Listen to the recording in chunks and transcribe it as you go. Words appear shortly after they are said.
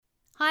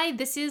Hi,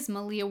 this is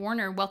Malia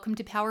Warner. Welcome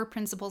to Power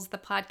Principles, the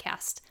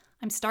podcast.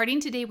 I'm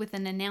starting today with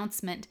an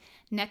announcement.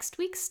 Next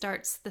week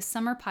starts the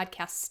summer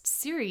podcast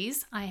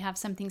series. I have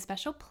something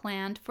special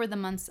planned for the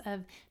months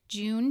of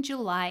June,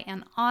 July,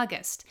 and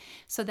August.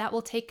 So that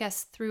will take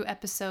us through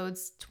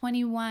episodes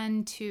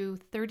 21 to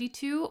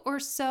 32 or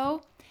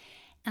so.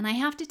 And I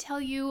have to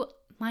tell you,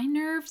 my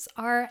nerves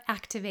are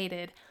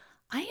activated.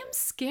 I am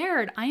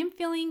scared. I am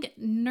feeling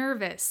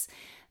nervous.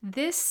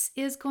 This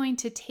is going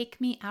to take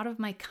me out of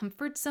my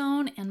comfort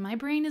zone, and my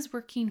brain is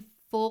working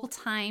full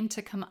time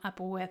to come up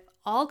with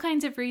all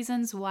kinds of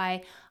reasons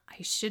why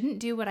I shouldn't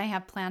do what I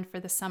have planned for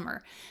the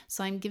summer.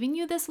 So I'm giving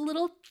you this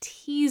little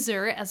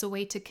teaser as a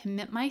way to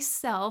commit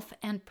myself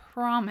and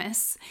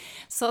promise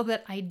so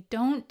that I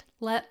don't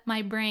let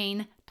my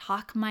brain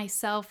talk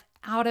myself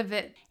out of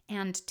it.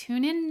 And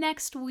tune in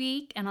next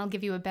week and I'll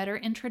give you a better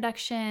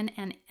introduction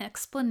and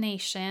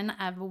explanation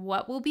of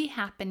what will be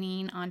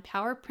happening on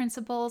Power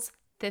Principles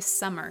this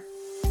summer.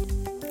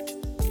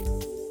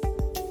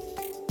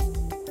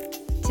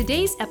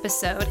 Today's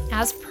episode,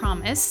 as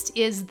promised,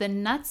 is the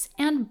nuts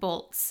and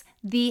bolts,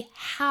 the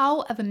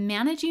how of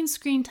managing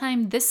screen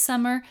time this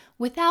summer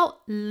without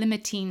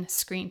limiting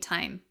screen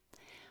time.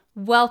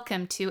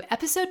 Welcome to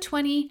episode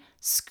 20,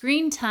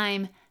 Screen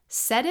Time,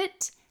 Set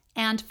It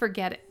and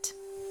Forget It.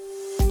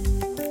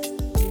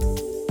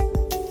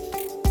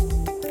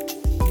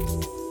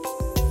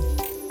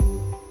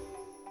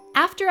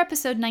 After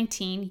episode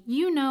 19,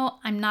 you know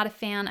I'm not a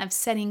fan of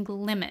setting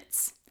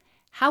limits.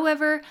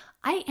 However,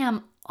 I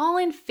am all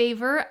in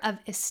favor of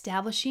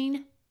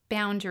establishing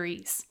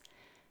boundaries.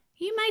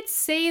 You might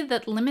say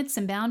that limits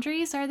and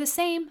boundaries are the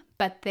same,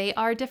 but they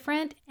are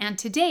different, and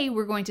today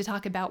we're going to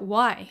talk about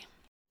why.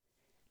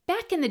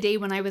 Back in the day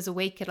when I was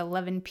awake at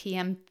 11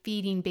 p.m.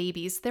 feeding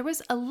babies, there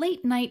was a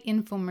late night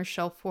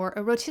infomercial for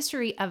a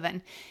rotisserie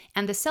oven,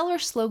 and the seller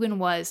slogan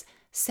was,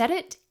 "Set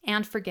it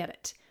and forget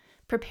it."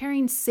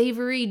 Preparing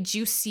savory,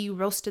 juicy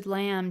roasted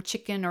lamb,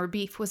 chicken, or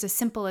beef was as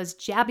simple as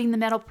jabbing the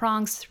metal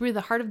prongs through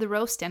the heart of the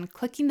roast and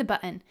clicking the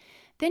button.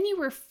 Then you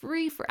were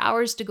free for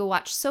hours to go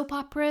watch soap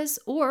operas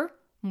or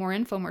more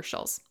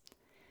infomercials.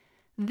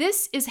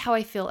 This is how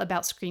I feel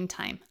about screen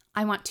time.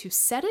 I want to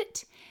set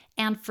it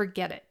and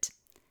forget it.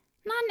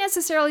 Not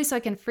necessarily so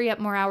I can free up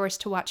more hours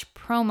to watch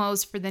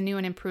promos for the new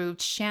and improved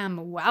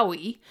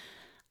ShamWowie.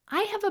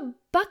 I have a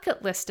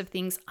bucket list of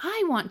things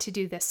I want to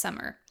do this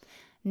summer.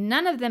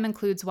 None of them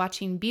includes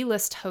watching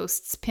B-list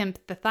hosts pimp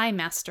the Thigh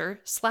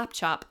Master, Slap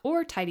Chop,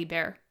 or Tidy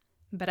Bear.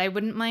 But I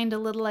wouldn't mind a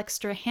little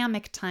extra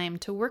hammock time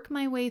to work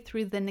my way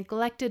through the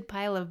neglected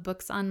pile of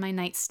books on my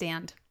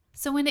nightstand.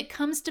 So when it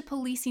comes to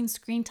policing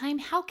screen time,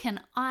 how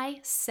can I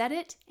set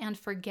it and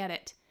forget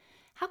it?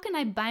 How can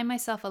I buy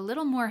myself a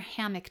little more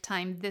hammock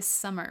time this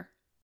summer?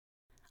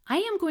 I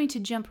am going to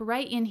jump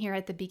right in here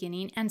at the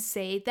beginning and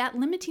say that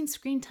limiting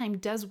screen time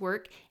does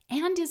work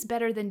and is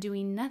better than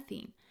doing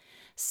nothing.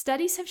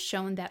 Studies have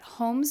shown that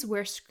homes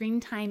where screen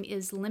time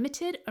is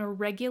limited or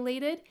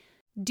regulated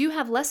do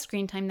have less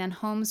screen time than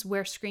homes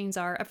where screens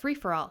are a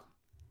free-for-all.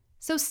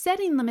 So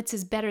setting limits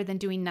is better than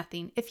doing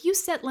nothing. If you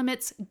set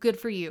limits, good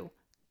for you.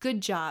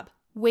 Good job.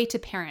 Way to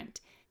parent.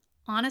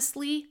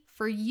 Honestly,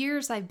 for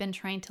years I've been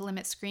trying to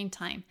limit screen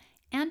time.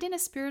 And in a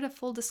spirit of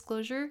full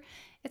disclosure,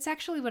 it's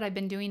actually what I've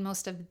been doing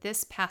most of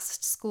this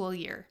past school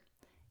year.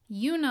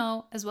 You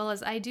know, as well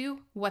as I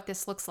do, what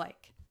this looks like.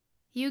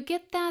 You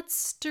get that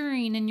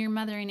stirring in your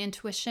mothering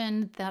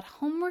intuition that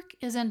homework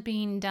isn't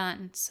being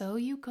done. So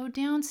you go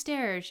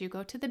downstairs, you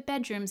go to the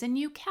bedrooms, and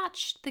you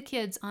catch the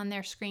kids on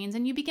their screens,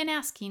 and you begin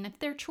asking if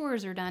their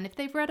chores are done, if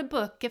they've read a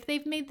book, if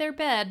they've made their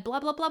bed,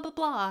 blah, blah, blah, blah,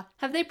 blah.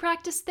 Have they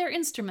practiced their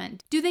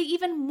instrument? Do they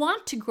even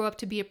want to grow up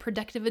to be a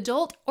productive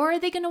adult, or are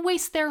they going to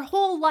waste their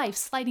whole life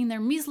sliding their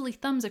measly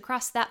thumbs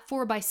across that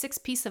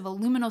 4x6 piece of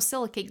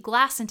aluminosilicate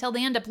glass until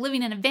they end up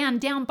living in a van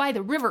down by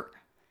the river?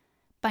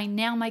 By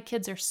now, my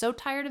kids are so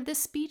tired of this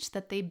speech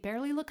that they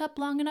barely look up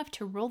long enough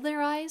to roll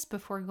their eyes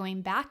before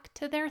going back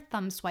to their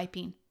thumb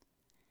swiping.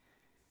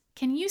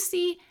 Can you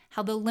see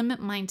how the limit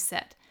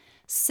mindset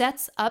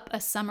sets up a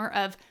summer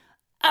of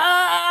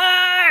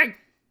 "Argh!"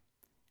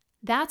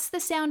 That's the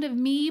sound of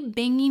me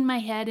banging my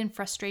head in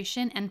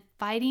frustration and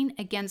fighting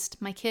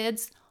against my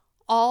kids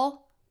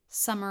all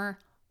summer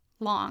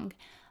long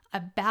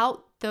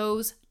about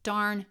those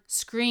darn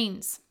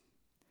screens.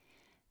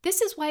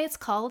 This is why it's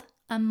called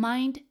a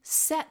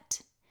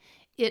mindset.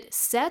 It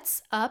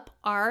sets up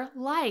our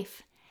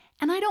life.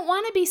 And I don't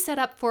want to be set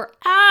up for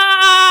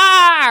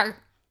I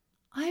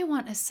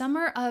want a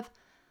summer of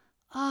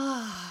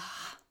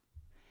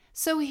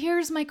So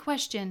here's my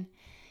question.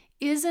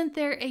 Isn't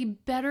there a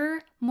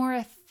better, more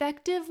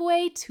effective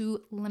way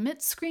to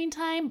limit screen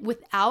time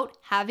without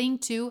having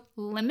to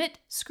limit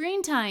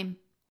screen time?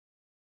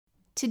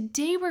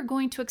 Today we're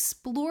going to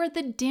explore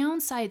the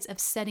downsides of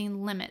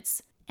setting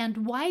limits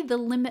and why the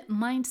limit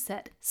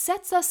mindset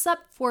sets us up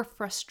for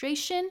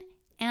frustration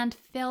and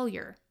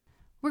failure.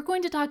 We're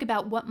going to talk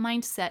about what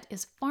mindset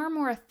is far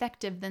more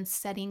effective than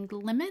setting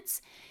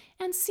limits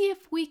and see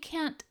if we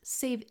can't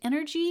save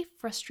energy,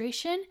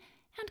 frustration,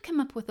 and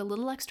come up with a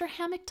little extra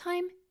hammock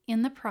time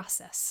in the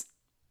process.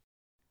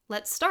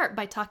 Let's start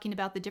by talking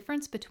about the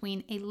difference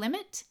between a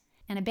limit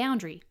and a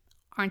boundary.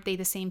 Aren't they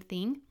the same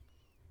thing?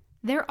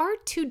 There are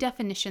two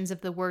definitions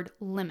of the word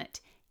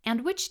limit,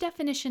 and which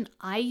definition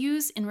I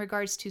use in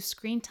regards to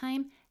screen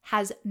time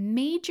has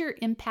major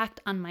impact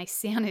on my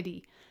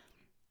sanity.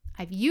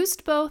 I've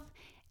used both,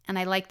 and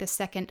I like the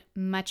second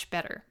much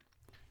better.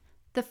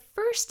 The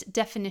first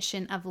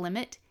definition of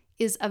limit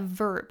is a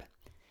verb.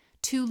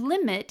 To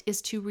limit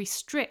is to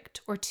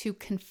restrict or to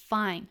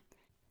confine.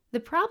 The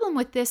problem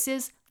with this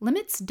is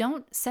limits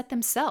don't set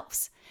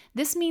themselves.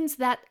 This means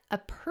that a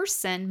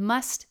person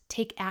must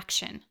take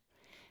action.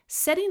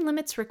 Setting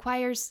limits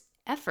requires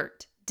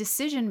effort,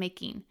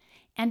 decision-making,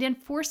 and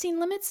enforcing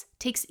limits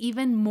takes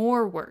even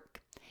more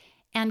work.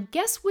 And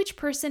guess which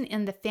person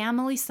in the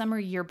family summer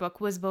yearbook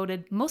was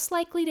voted most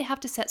likely to have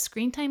to set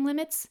screen time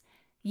limits?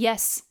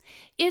 Yes,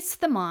 it's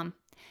the mom.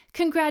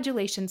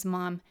 Congratulations,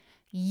 Mom.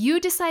 You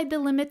decide the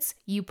limits,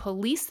 you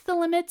police the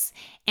limits,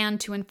 and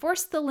to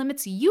enforce the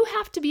limits, you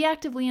have to be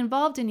actively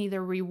involved in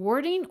either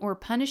rewarding or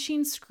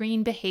punishing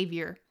screen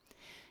behavior.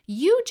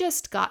 You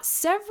just got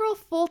several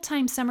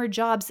full-time summer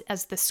jobs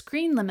as the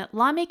screen limit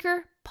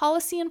lawmaker,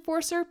 policy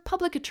enforcer,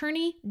 public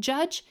attorney,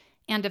 judge,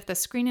 and if the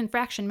screen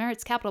infraction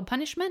merits capital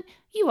punishment,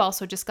 you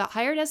also just got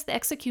hired as the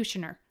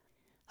executioner.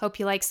 Hope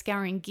you like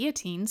scouring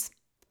guillotines.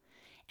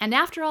 And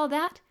after all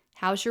that,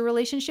 how's your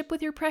relationship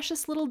with your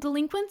precious little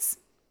delinquents?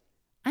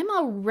 I'm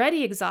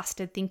already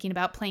exhausted thinking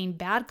about playing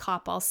bad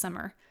cop all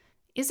summer.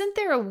 Isn't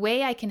there a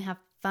way I can have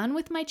fun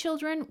with my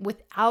children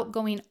without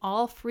going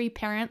all free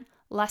parent,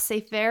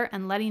 laissez-faire,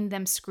 and letting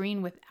them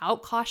screen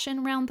without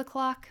caution round the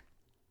clock?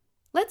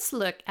 Let's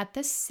look at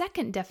the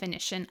second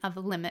definition of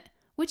a limit,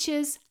 which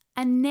is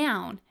a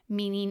noun,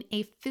 meaning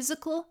a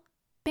physical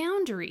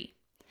boundary.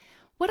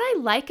 What I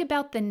like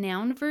about the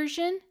noun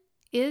version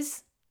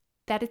is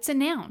that it's a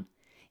noun.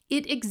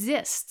 It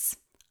exists.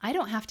 I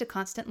don't have to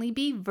constantly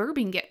be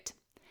verbing it.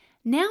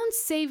 Nouns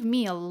save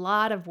me a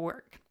lot of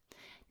work.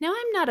 Now,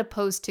 I'm not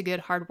opposed to good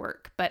hard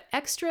work, but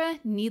extra,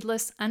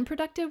 needless,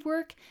 unproductive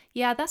work,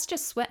 yeah, that's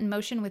just sweat in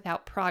motion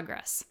without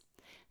progress.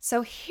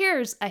 So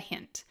here's a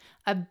hint,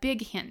 a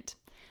big hint.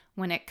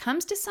 When it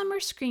comes to summer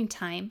screen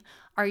time,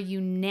 are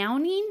you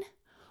nouning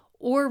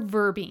or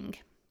verbing?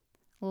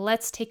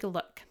 Let's take a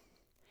look.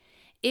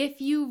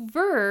 If you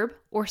verb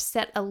or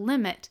set a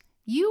limit,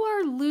 you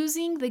are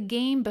losing the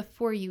game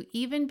before you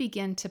even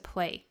begin to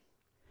play.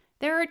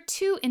 There are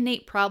two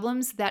innate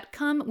problems that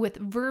come with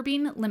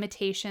verbing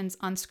limitations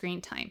on screen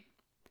time.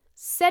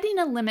 Setting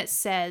a limit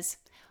says,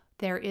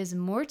 there is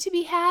more to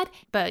be had,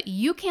 but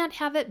you can't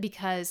have it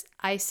because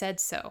I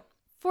said so.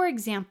 For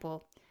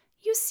example,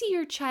 you see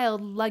your child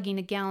lugging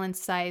a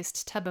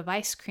gallon-sized tub of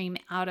ice cream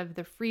out of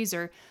the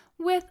freezer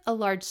with a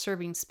large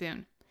serving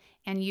spoon,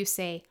 and you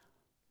say,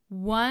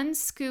 1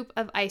 scoop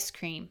of ice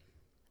cream.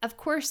 Of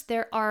course,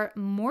 there are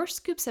more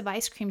scoops of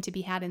ice cream to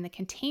be had in the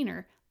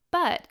container,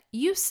 but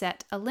you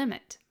set a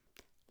limit.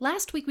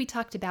 Last week we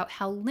talked about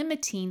how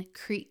limiting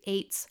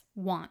creates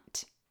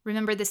want.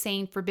 Remember the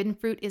saying, forbidden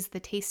fruit is the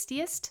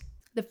tastiest?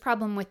 The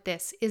problem with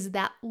this is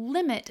that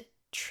limit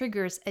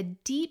triggers a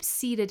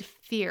deep-seated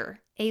fear,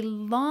 a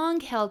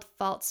long-held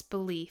false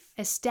belief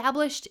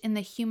established in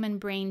the human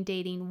brain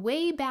dating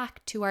way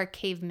back to our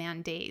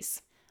caveman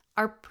days.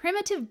 Our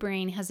primitive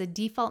brain has a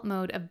default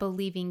mode of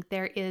believing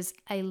there is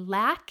a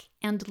lack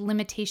and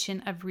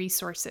limitation of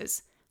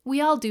resources. We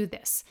all do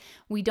this.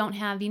 We don't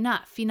have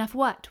enough. Enough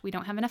what? We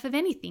don't have enough of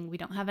anything. We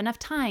don't have enough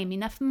time,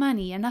 enough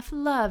money, enough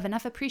love,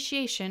 enough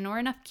appreciation, or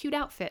enough cute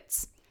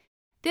outfits.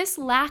 This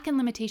lack and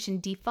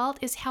limitation default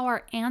is how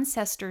our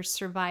ancestors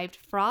survived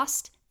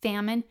frost,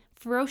 famine,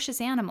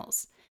 ferocious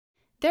animals.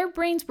 Their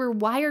brains were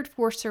wired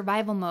for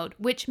survival mode,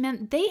 which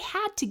meant they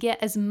had to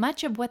get as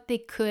much of what they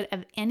could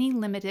of any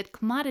limited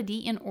commodity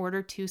in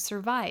order to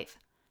survive.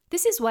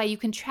 This is why you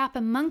can trap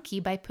a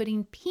monkey by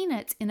putting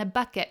peanuts in a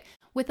bucket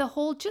with a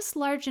hole just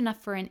large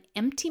enough for an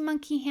empty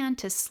monkey hand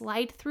to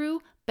slide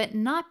through, but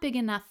not big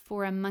enough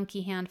for a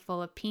monkey hand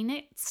full of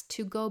peanuts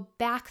to go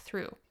back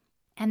through.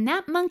 And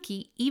that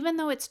monkey, even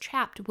though it's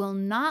trapped, will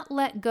not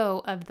let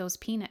go of those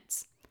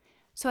peanuts.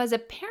 So as a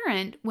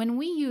parent, when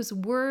we use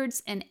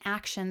words and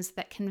actions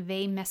that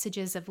convey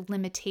messages of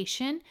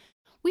limitation,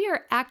 we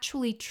are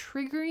actually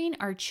triggering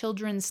our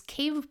children's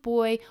cave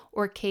boy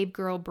or cave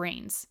girl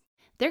brains.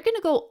 They're going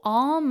to go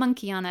all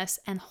monkey on us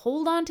and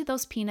hold on to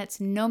those peanuts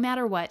no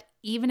matter what,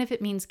 even if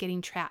it means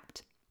getting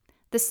trapped.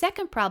 The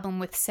second problem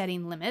with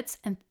setting limits,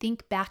 and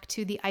think back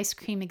to the ice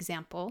cream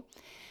example,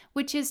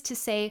 which is to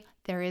say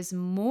there is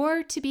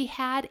more to be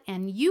had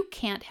and you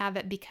can't have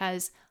it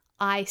because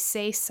I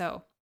say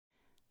so.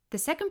 The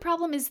second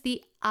problem is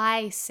the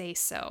I say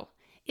so.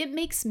 It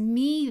makes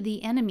me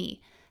the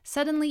enemy.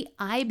 Suddenly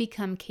I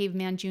become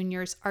Caveman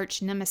Jr.'s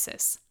arch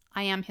nemesis.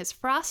 I am his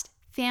frost,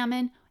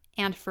 famine,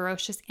 and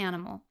ferocious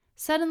animal.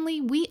 Suddenly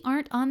we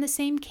aren't on the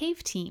same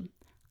cave team.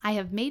 I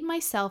have made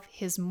myself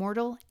his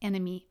mortal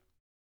enemy.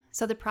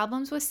 So the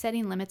problems with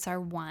setting limits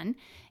are 1,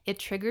 it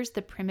triggers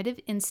the primitive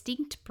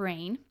instinct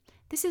brain.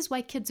 This is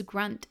why kids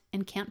grunt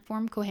and can't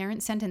form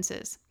coherent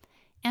sentences.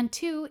 And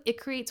 2, it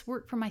creates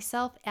work for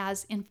myself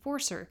as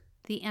enforcer,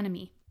 the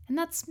enemy. And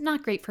that's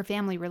not great for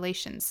family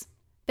relations.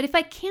 But if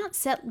I can't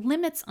set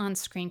limits on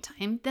screen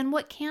time, then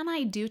what can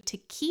I do to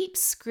keep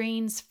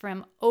screens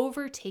from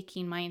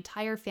overtaking my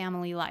entire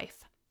family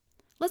life?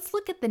 Let's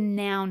look at the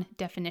noun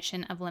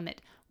definition of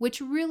limit,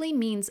 which really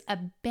means a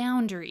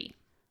boundary.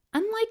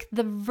 Unlike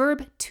the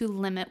verb to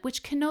limit,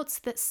 which connotes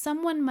that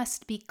someone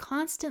must be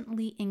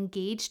constantly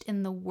engaged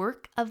in the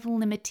work of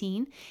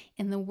limiting,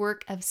 in the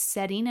work of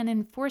setting and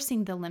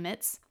enforcing the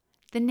limits,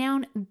 the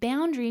noun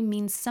boundary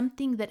means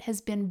something that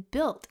has been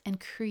built and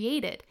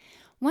created.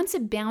 Once a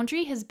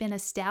boundary has been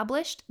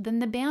established, then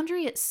the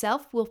boundary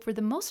itself will, for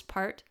the most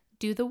part,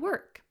 do the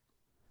work.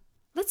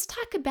 Let's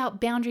talk about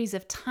boundaries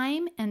of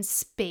time and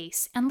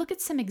space and look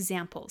at some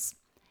examples.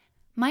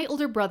 My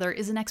older brother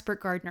is an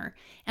expert gardener,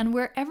 and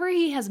wherever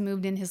he has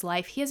moved in his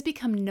life, he has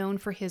become known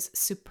for his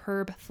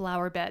superb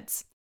flower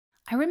beds.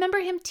 I remember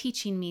him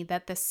teaching me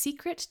that the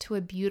secret to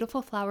a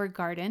beautiful flower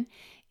garden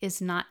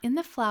is not in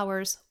the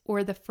flowers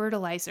or the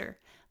fertilizer,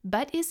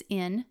 but is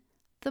in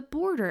the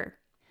border.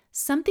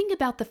 Something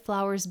about the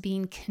flowers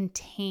being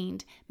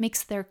contained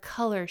makes their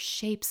color,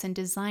 shapes, and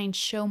design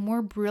show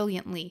more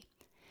brilliantly.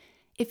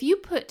 If you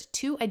put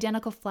 2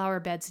 identical flower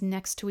beds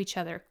next to each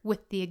other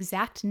with the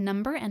exact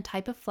number and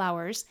type of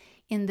flowers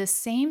in the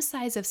same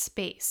size of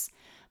space,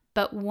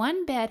 but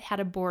one bed had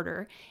a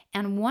border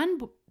and one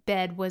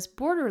bed was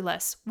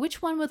borderless,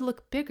 which one would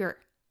look bigger?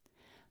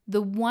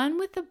 The one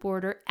with the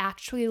border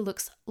actually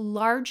looks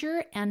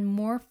larger and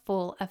more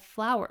full of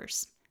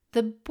flowers.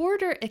 The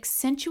border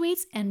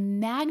accentuates and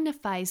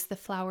magnifies the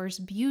flower's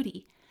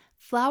beauty.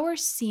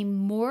 Flowers seem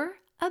more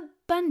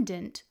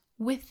abundant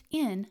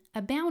within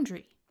a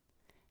boundary.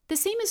 The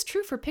same is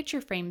true for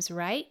picture frames,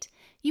 right?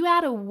 You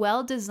add a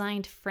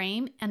well-designed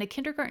frame and a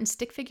kindergarten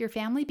stick figure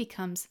family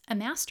becomes a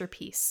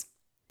masterpiece.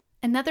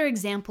 Another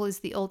example is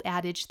the old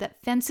adage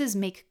that fences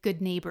make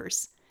good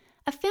neighbors.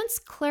 A fence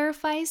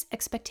clarifies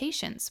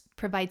expectations,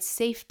 provides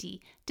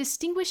safety,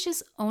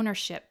 distinguishes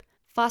ownership,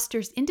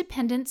 fosters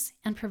independence,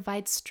 and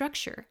provides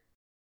structure.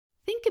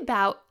 Think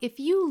about if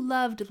you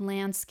loved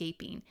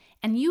landscaping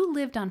and you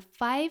lived on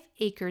 5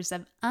 acres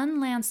of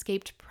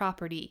unlandscaped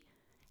property.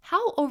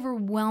 How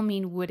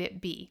overwhelming would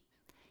it be?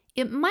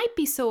 It might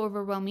be so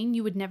overwhelming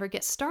you would never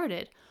get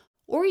started,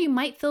 or you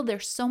might feel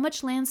there's so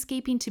much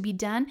landscaping to be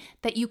done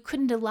that you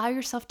couldn't allow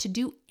yourself to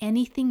do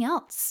anything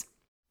else.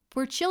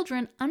 For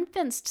children,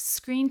 unfenced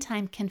screen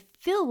time can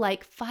feel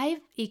like 5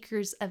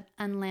 acres of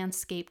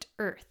unlandscaped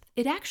earth.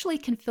 It actually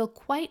can feel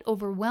quite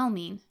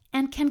overwhelming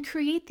and can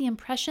create the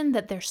impression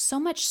that there's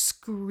so much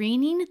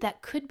screening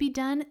that could be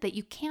done that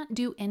you can't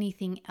do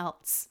anything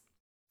else.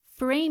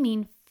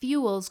 Framing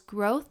fuels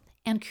growth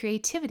and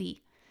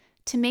creativity.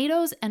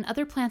 Tomatoes and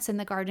other plants in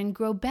the garden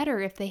grow better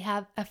if they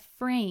have a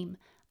frame,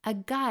 a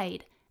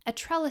guide, a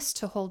trellis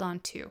to hold on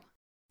to.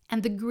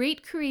 And the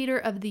great creator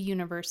of the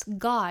universe,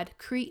 God,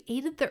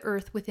 created the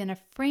earth within a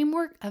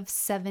framework of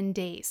 7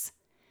 days.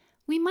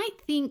 We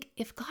might think,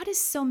 if God is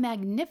so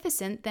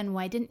magnificent, then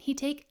why didn't he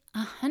take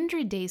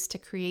 100 days to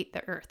create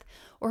the earth?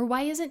 Or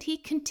why isn't he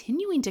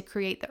continuing to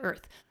create the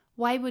earth?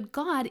 Why would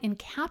God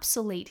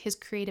encapsulate his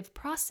creative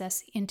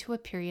process into a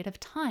period of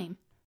time?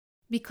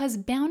 Because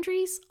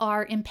boundaries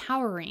are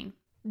empowering.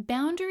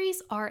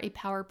 Boundaries are a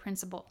power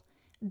principle.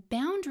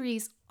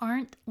 Boundaries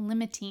aren't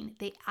limiting,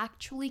 they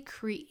actually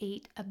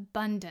create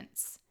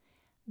abundance.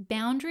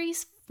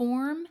 Boundaries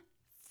form,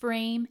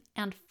 frame,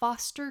 and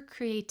foster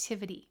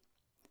creativity.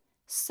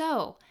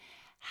 So,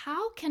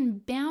 how can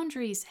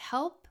boundaries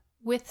help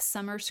with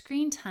summer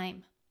screen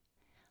time?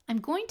 I'm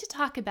going to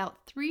talk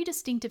about 3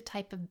 distinctive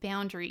types of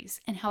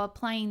boundaries and how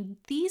applying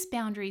these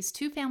boundaries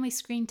to family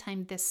screen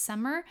time this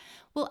summer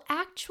will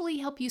actually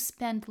help you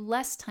spend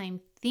less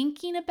time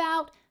thinking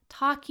about,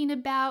 talking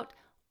about,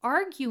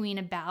 arguing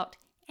about,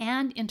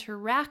 and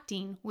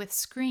interacting with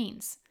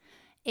screens.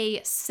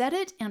 A set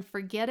it and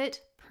forget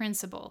it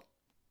principle.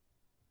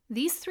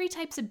 These 3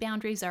 types of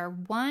boundaries are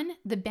 1,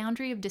 the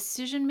boundary of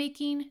decision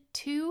making,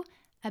 2,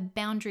 a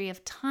boundary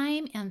of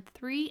time, and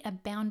 3, a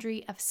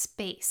boundary of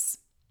space.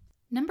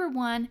 Number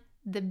 1,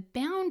 the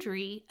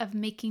boundary of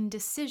making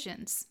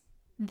decisions.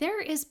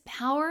 There is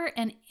power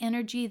and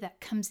energy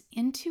that comes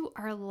into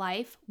our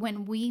life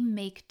when we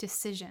make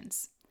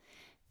decisions.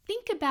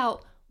 Think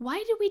about, why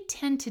do we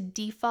tend to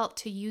default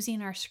to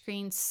using our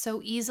screens so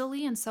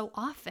easily and so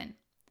often?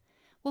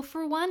 Well,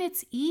 for one,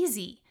 it's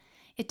easy.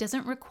 It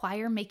doesn't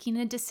require making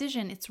a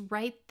decision. It's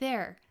right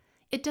there.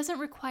 It doesn't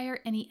require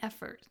any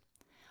effort.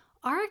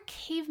 Our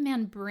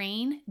caveman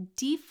brain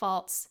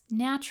defaults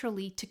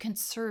naturally to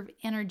conserve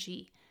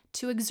energy,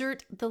 to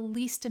exert the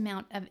least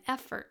amount of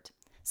effort.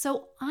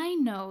 So I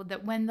know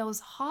that when those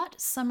hot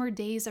summer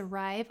days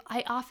arrive,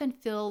 I often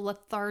feel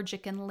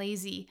lethargic and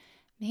lazy.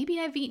 Maybe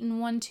I've eaten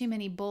 1 too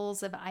many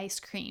bowls of ice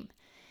cream.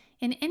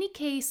 In any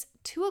case,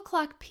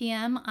 2:00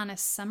 p.m. on a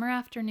summer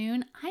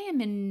afternoon, I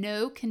am in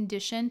no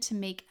condition to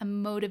make a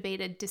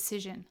motivated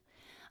decision.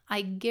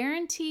 I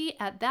guarantee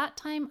at that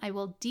time I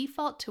will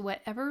default to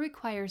whatever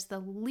requires the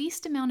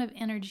least amount of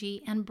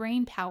energy and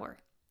brain power.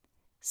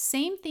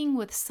 Same thing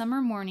with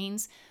summer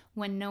mornings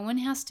when no one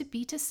has to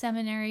be to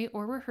seminary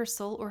or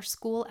rehearsal or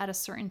school at a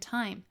certain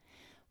time.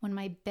 When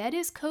my bed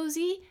is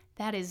cozy,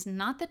 that is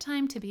not the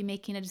time to be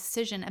making a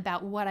decision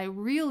about what I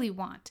really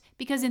want,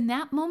 because in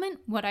that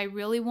moment, what I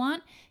really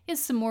want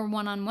is some more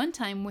one-on-one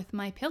time with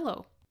my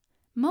pillow.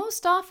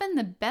 Most often,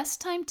 the best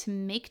time to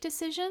make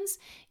decisions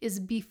is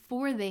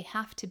before they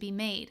have to be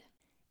made.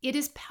 It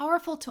is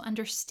powerful to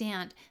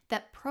understand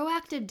that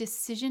proactive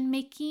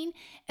decision-making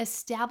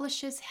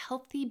establishes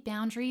healthy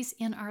boundaries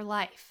in our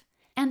life,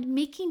 and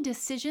making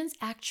decisions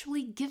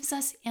actually gives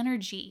us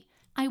energy.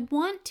 I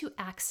want to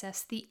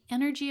access the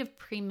energy of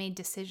pre-made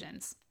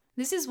decisions.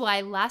 This is why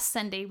last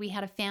Sunday we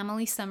had a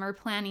family summer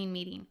planning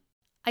meeting.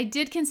 I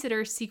did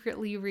consider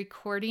secretly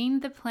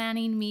recording the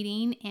planning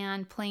meeting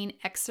and playing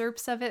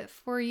excerpts of it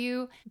for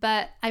you,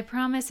 but I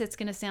promise it's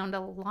going to sound a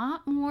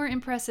lot more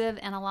impressive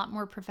and a lot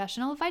more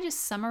professional if I just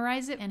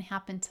summarize it and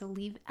happen to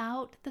leave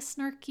out the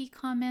snarky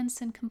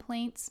comments and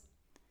complaints.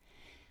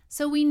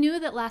 So we knew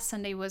that last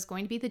Sunday was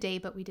going to be the day,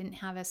 but we didn't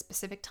have a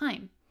specific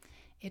time.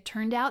 It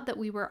turned out that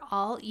we were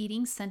all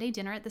eating Sunday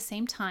dinner at the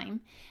same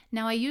time.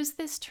 Now, I use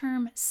this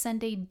term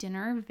Sunday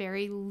dinner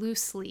very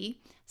loosely.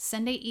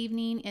 Sunday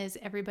evening is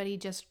everybody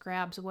just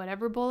grabs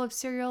whatever bowl of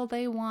cereal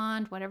they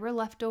want, whatever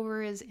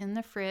leftover is in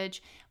the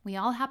fridge. We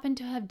all happen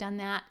to have done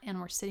that, and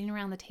we're sitting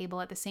around the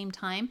table at the same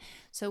time,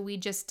 so we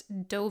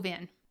just dove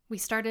in. We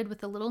started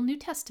with a little New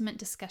Testament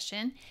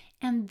discussion,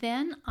 and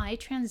then I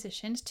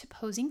transitioned to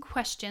posing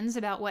questions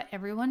about what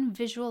everyone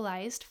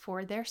visualized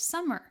for their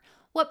summer.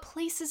 What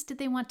places did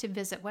they want to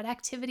visit? What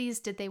activities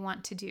did they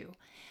want to do?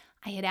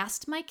 I had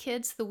asked my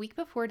kids the week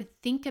before to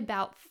think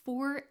about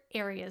four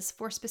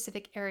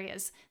specific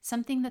areas,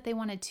 something that they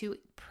wanted to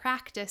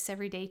practice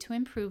every day to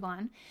improve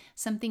on,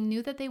 something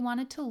new that they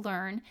wanted to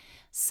learn,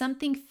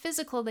 something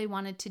physical they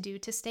wanted to do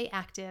to stay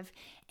active,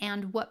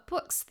 and what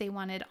books they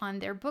wanted on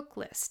their book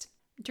list.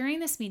 During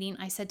this meeting,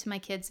 I said to my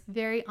kids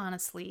very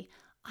honestly,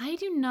 I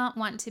do not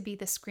want to be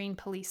the screen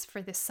police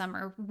for this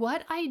summer.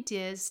 What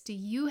ideas do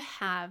you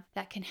have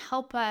that can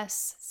help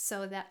us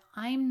so that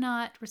I'm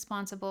not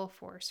responsible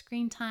for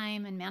screen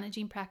time and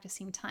managing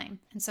practicing time?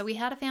 And so we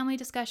had a family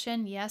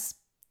discussion, yes,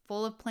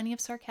 full of plenty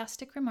of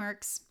sarcastic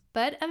remarks,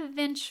 but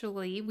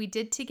eventually we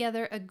did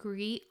together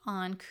agree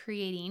on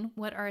creating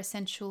what are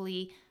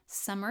essentially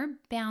summer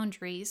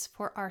boundaries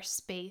for our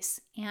space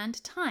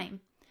and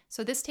time.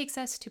 So this takes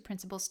us to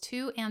principles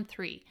 2 and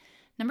 3.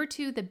 Number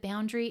 2, the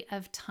boundary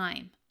of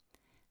time.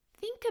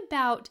 Think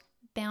about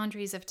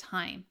boundaries of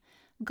time.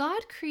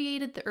 God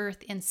created the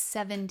earth in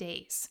 7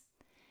 days.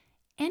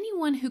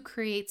 Anyone who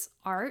creates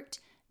art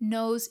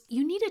knows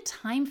you need a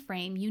time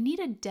frame, you need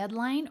a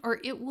deadline,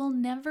 or it will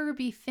never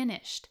be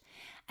finished.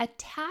 A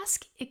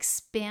task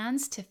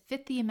expands to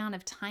fit the amount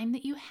of time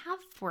that you have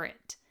for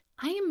it.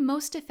 I am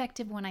most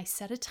effective when I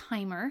set a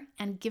timer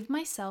and give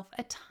myself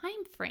a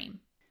time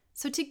frame.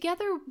 So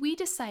together we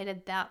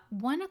decided that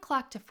 1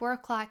 o'clock to 4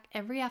 o'clock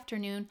every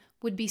afternoon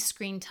would be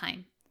screen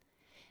time.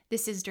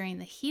 This is during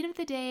the heat of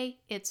the day,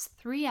 it's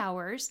 3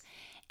 hours,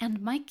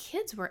 and my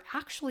kids were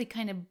actually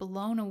kind of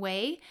blown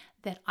away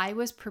that I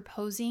was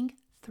proposing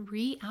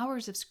 3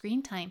 hours of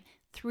screen time.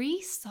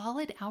 3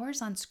 solid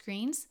hours on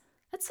screens?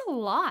 That's a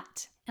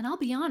lot. And I'll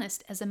be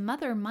honest, as a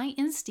mother, my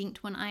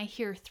instinct when I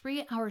hear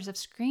 3 hours of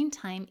screen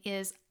time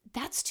is,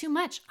 that's too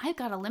much. I've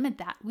got to limit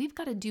that. We've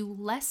got to do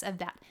less of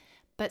that.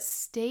 But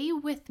stay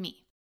with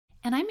me.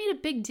 And I made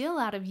a big deal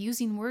out of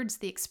using words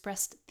that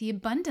expressed the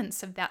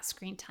abundance of that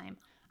screen time.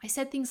 I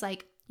said things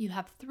like, you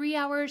have 3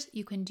 hours,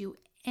 you can do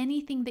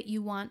anything that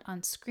you want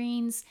on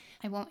screens.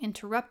 I won't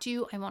interrupt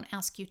you. I won't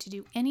ask you to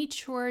do any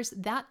chores.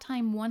 That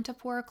time, 1 to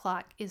 4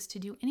 o'clock, is to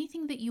do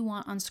anything that you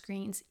want on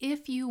screens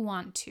if you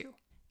want to.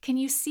 Can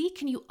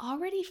you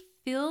already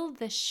feel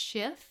the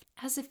shift?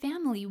 As a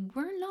family,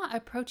 we're not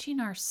approaching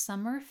our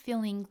summer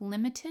feeling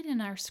limited in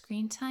our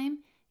screen time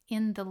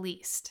in the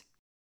least.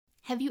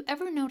 Have you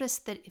ever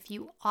noticed that if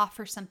you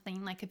offer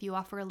something, like if you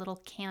offer a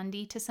little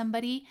candy to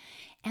somebody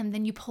and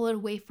then you pull it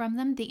away from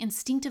them, they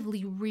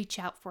instinctively reach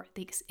out for it.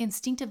 They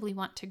instinctively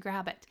want to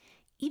grab it.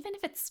 Even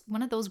if it's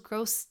one of those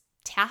gross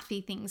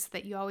taffy things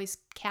that you always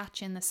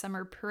catch in the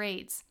summer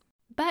parades.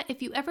 But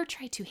if you ever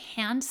try to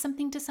hand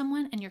something to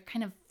someone and you're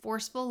kind of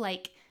forceful,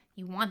 like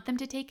you want them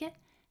to take it,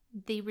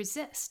 they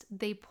resist,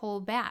 they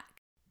pull back.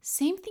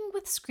 Same thing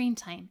with screen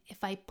time.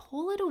 If I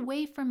pull it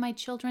away from my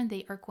children,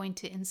 they are going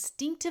to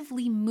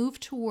instinctively move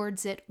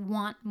towards it,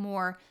 want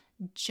more,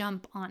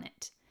 jump on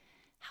it.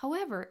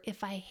 However,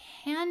 if I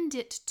hand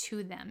it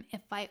to them,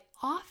 if I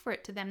offer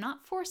it to them,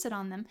 not force it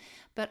on them,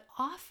 but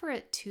offer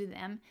it to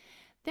them,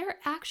 they're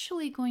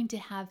actually going to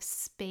have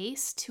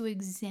space to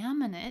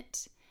examine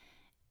it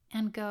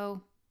and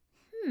go,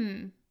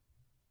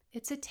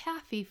 it's a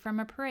taffy from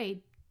a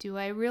parade. Do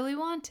I really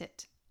want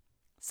it?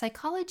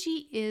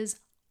 Psychology is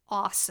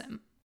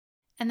awesome.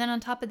 And then on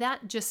top of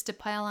that, just to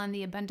pile on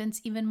the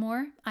abundance even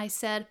more, I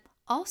said,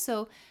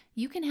 also,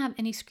 you can have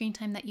any screen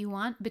time that you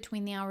want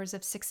between the hours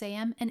of 6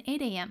 a.m. and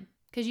 8 a.m.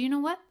 Because you know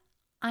what?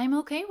 I'm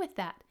okay with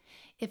that.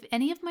 If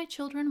any of my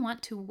children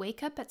want to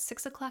wake up at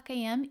 6 o'clock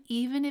a.m.,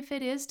 even if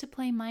it is to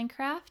play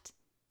Minecraft,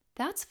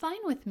 that's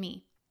fine with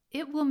me.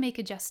 It will make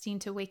adjusting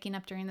to waking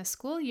up during the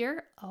school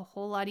year a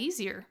whole lot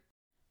easier.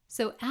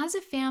 So as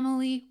a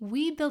family,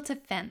 we built a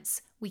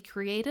fence. We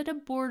created a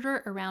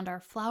border around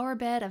our flower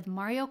bed of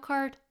Mario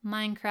Kart,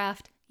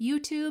 Minecraft,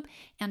 YouTube,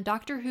 and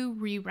Doctor Who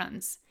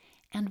reruns.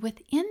 And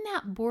within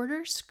that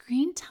border,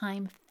 screen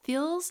time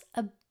feels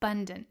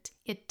abundant.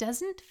 It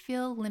doesn't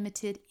feel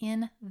limited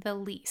in the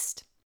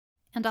least.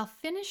 And I'll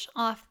finish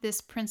off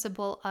this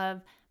principle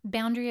of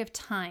boundary of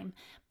time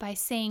by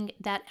saying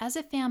that as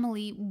a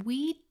family,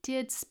 we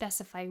did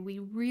specify, we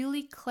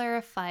really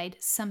clarified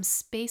some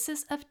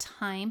spaces of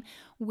time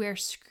where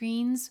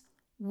screens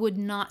would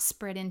not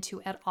spread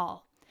into at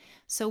all.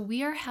 So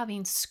we are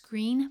having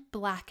screen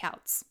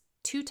blackouts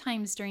 2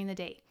 times during the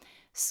day.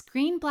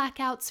 Screen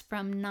blackouts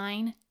from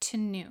 9 to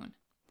noon.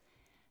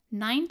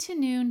 9 to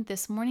noon,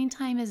 this morning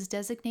time is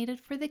designated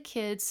for the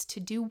kids to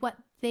do what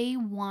they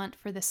want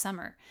for the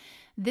summer.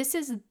 This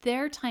is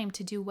their time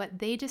to do what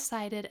they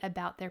decided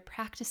about their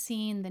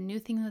practicing, the new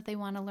thing that they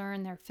want to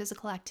learn, their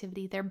physical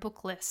activity, their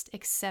book list,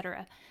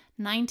 etc.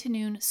 9 to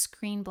noon,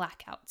 screen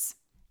blackouts.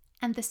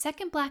 And the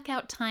second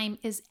blackout time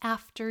is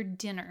after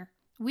dinner.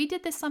 We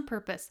did this on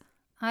purpose.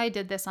 I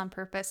did this on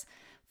purpose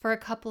for a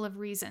couple of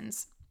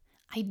reasons.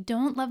 I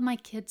don't love my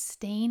kids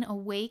staying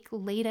awake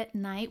late at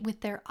night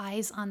with their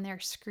eyes on their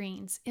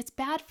screens. It's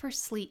bad for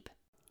sleep.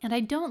 And I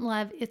don't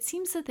love, it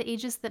seems at the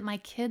ages that my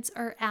kids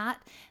are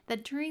at,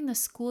 that during the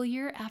school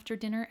year after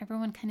dinner,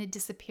 everyone kind of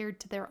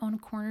disappeared to their own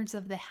corners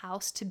of the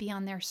house to be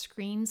on their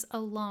screens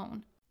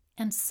alone.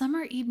 And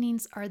summer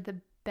evenings are the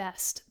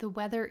best. The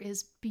weather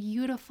is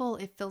beautiful.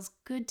 It feels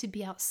good to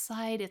be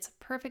outside. It's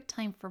a perfect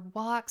time for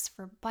walks,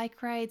 for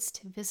bike rides,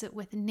 to visit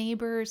with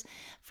neighbors,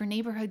 for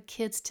neighborhood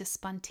kids to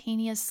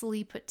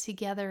spontaneously put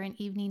together an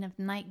evening of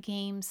night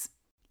games.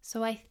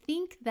 So I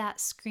think that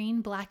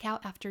screen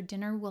blackout after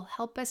dinner will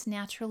help us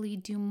naturally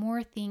do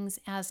more things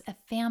as a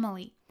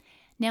family.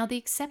 Now, the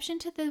exception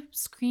to the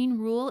screen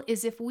rule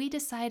is if we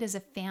decide as a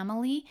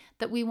family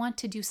that we want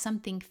to do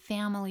something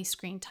family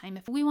screen time.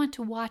 If we want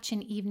to watch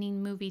an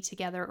evening movie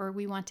together or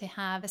we want to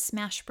have a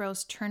Smash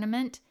Bros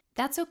tournament,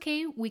 that's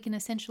okay. We can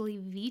essentially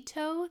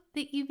veto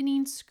the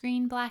evening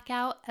screen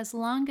blackout as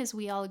long as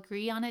we all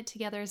agree on it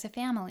together as a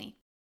family.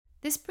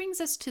 This brings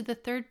us to the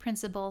third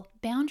principle,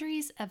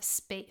 boundaries of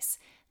space.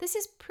 This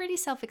is pretty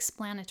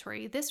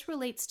self-explanatory. This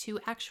relates to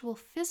actual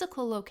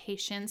physical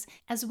locations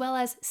as well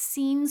as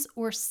scenes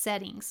or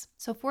settings.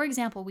 So for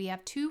example, we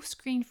have 2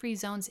 screen-free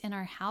zones in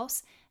our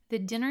house, the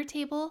dinner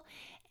table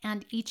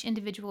and each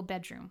individual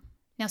bedroom.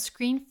 Now,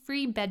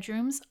 screen-free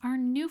bedrooms are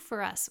new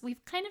for us.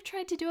 We've kind of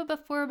tried to do it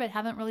before, but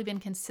haven't really been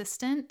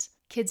consistent.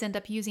 Kids end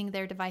up using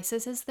their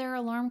devices as their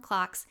alarm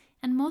clocks,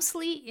 and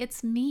mostly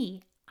it's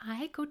me.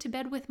 I go to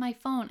bed with my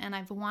phone, and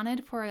I've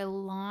wanted for a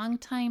long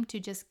time to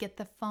just get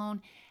the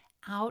phone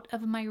out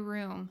of my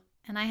room.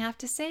 And I have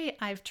to say,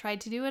 I've tried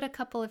to do it a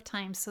couple of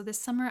times. So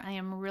this summer, I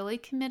am really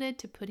committed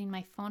to putting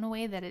my phone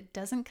away, that it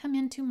doesn't come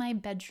into my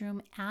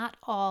bedroom at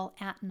all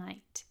at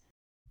night.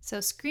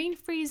 So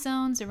screen-free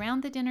zones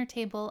around the dinner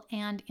table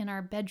and in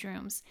our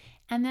bedrooms.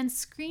 And then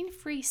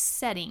screen-free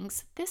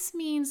settings. This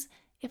means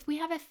if we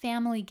have a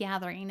family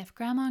gathering, if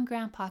grandma and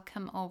grandpa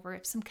come over,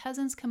 if some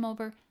cousins come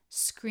over,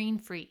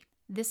 screen-free.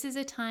 This is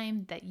a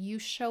time that you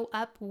show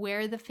up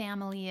where the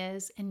family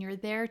is and you're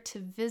there to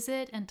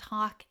visit and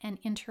talk and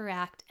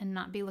interact and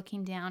not be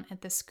looking down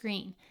at the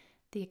screen.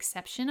 The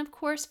exception, of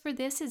course, for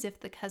this is if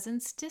the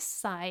cousins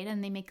decide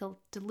and they make a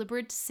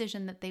deliberate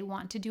decision that they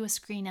want to do a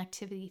screen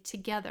activity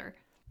together.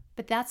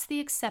 But that's the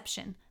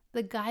exception.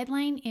 The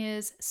guideline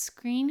is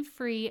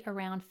screen-free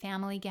around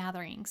family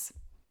gatherings.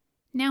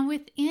 Now,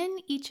 within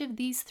each of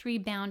these 3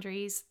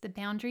 boundaries, the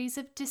boundaries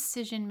of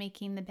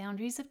decision-making, the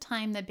boundaries of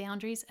time, the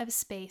boundaries of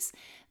space,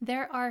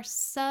 there are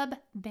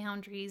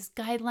sub-boundaries,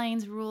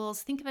 guidelines,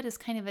 rules. Think of it as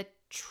kind of a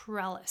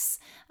trellis,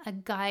 a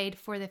guide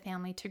for the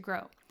family to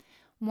grow.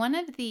 One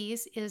of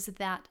these is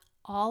that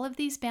all of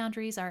these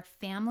boundaries are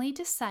family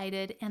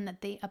decided and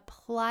that they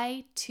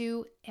apply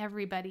to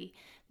everybody.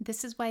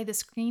 This is why the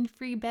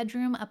screen-free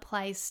bedroom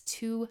applies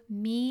to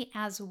me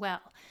as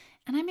well.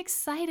 And I'm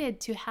excited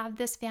to have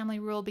this family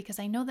rule because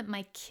I know that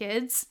my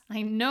kids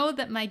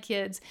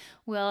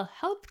will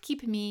help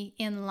keep me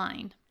in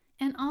line.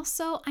 And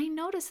also, I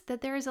noticed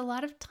that there is a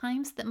lot of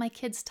times that my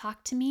kids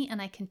talk to me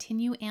and I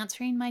continue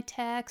answering my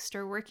text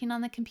or working on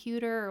the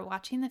computer or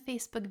watching the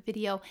Facebook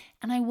video,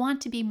 and I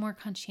want to be more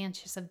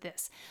conscientious of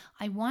this.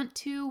 I want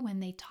to, when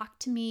they talk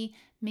to me,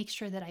 make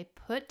sure that I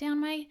put down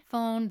my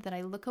phone, that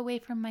I look away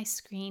from my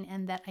screen,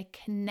 and that I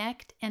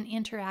connect and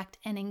interact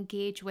and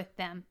engage with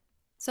them.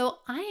 So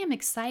I am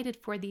excited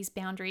for these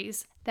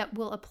boundaries that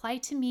will apply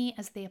to me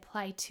as they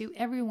apply to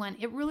everyone.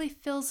 It really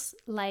feels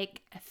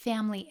like a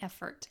family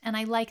effort, and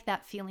I like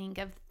that feeling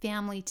of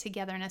family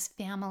togetherness,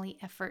 family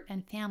effort,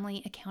 and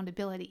family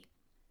accountability.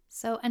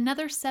 So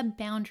another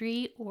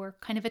sub-boundary, or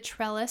kind of a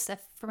trellis, a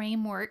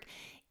framework,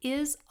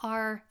 is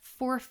our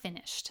 4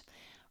 finished.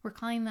 We're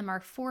calling them our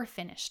 4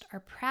 finished: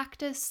 our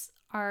practice,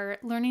 our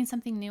learning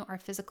something new, our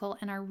physical,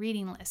 and our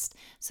reading list.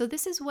 So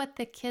this is what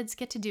the kids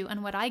get to do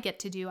and what I get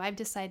to do. I've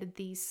decided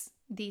these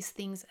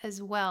things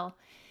as well,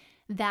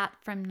 that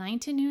from 9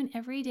 to noon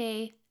every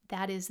day,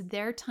 that is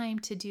their time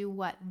to do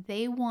what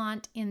they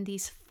want in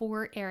these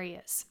 4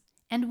 areas.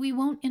 And we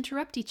won't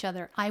interrupt each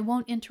other. I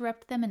won't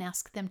interrupt them and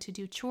ask them to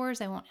do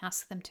chores. I won't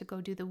ask them to go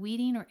do the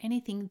weeding or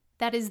anything.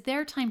 That is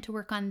their time to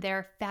work on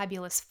their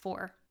fabulous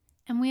 4.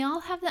 And we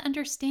all have the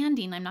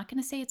understanding, I'm not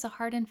going to say it's a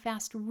hard and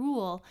fast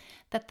rule,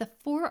 that the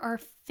 4 are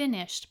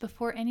finished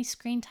before any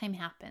screen time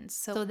happens.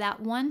 So that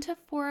 1 to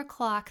 4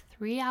 o'clock,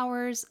 3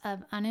 hours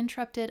of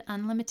uninterrupted,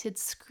 unlimited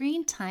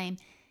screen time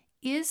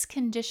is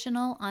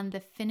conditional on the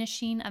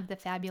finishing of the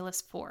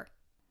fabulous 4.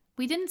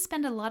 We didn't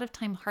spend a lot of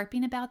time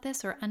harping about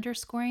this or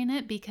underscoring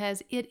it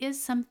because it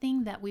is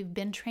something that we've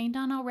been trained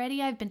on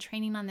already. I've been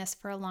training on this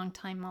for a long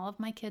time. All of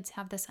my kids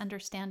have this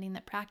understanding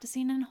that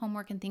practicing and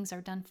homework and things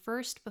are done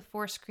first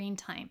before screen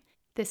time.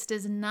 This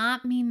does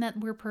not mean that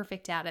we're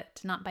perfect at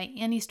it, not by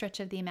any stretch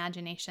of the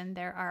imagination.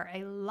 There are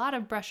a lot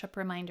of brush-up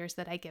reminders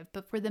that I give,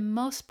 but for the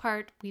most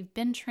part, we've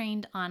been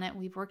trained on it.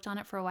 We've worked on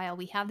it for a while.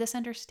 We have this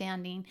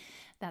understanding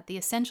that the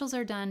essentials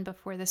are done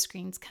before the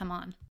screens come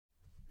on.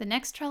 The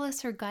next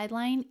trellis or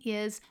guideline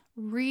is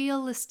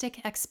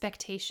realistic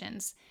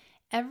expectations.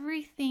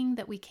 Everything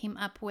that we came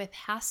up with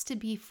has to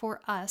be, for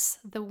us,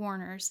 the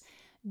Warners,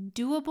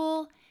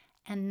 doable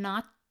and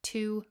not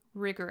too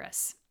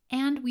rigorous.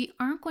 And we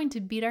aren't going to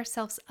beat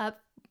ourselves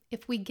up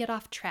if we get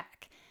off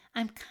track.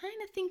 I'm kind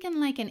of thinking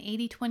like an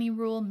 80-20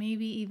 rule,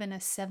 maybe even a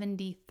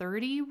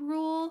 70-30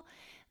 rule,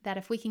 that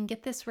if we can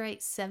get this right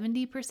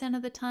 70%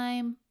 of the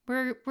time,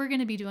 we're going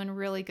to be doing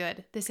really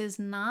good. This is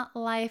not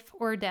life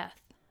or death.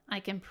 I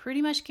can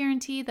pretty much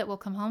guarantee that we'll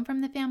come home from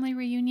the family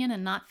reunion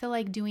and not feel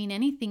like doing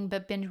anything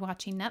but binge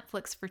watching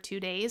Netflix for 2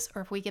 days,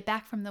 or if we get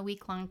back from the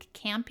week-long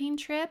camping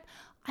trip,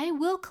 I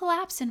will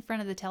collapse in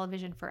front of the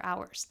television for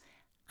hours.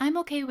 I'm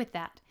okay with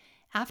that.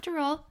 After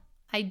all,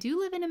 I do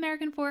live in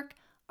American Fork.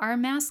 Our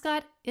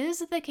mascot is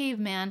the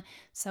caveman,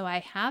 so I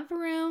have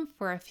room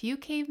for a few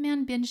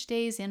caveman binge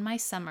days in my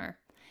summer.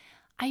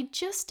 I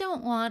just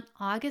don't want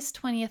August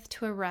 20th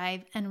to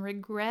arrive and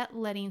regret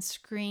letting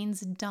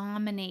screens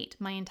dominate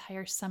my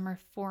entire summer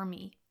for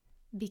me.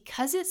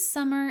 Because it's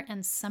summer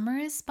and summer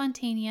is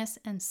spontaneous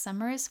and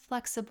summer is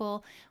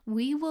flexible,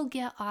 we will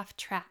get off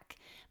track.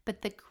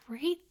 But the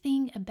great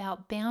thing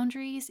about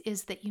boundaries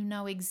is that you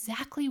know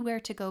exactly where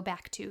to go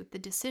back to. The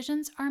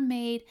decisions are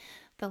made,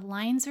 the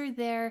lines are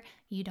there.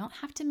 You don't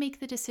have to make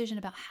the decision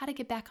about how to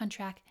get back on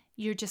track.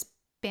 You're just,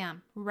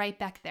 bam, right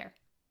back there.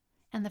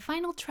 And the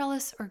final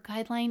trellis or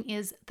guideline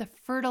is the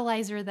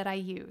fertilizer that I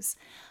use.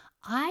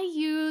 I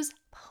use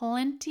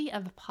plenty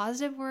of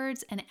positive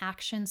words and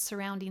actions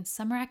surrounding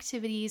summer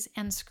activities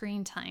and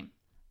screen time.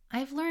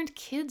 I've learned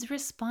kids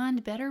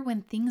respond better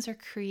when things are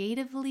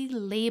creatively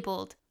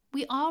labeled.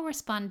 We all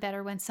respond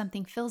better when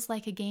something feels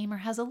like a game or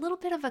has a little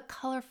bit of a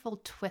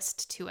colorful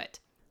twist to it.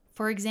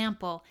 For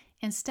example,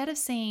 instead of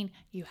saying,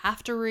 you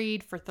have to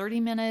read for 30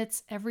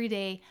 minutes every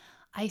day,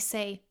 I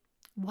say,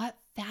 what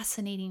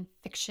fascinating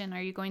fiction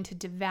are you going to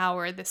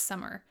devour this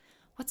summer?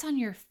 What's on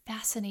your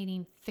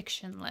fascinating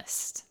fiction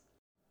list?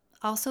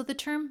 Also the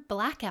term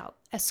blackout,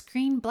 a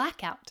screen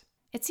blackout.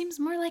 It seems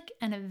more like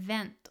an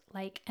event,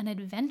 like an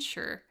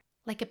adventure,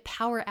 like a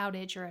power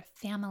outage or a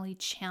family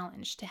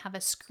challenge to have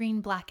a screen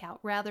blackout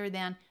rather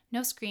than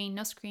no screen,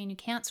 you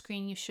can't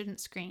screen, you shouldn't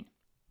screen.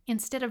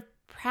 Instead of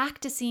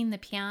practicing the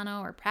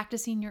piano or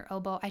practicing your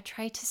oboe, I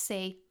try to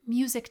say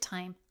music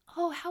time.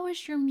 Oh, how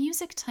was your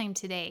music time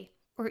today?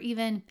 Or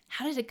even,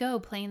 how did it go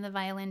playing the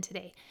violin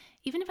today?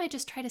 Even if I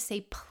just try to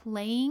say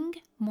playing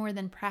more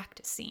than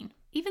practicing.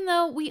 Even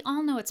though we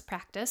all know it's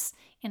practice,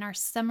 in our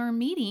summer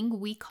meeting,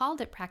 we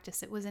called it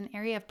practice. It was an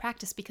area of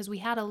practice because we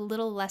had a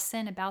little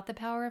lesson about the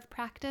power of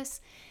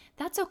practice.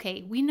 That's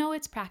okay. We know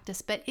it's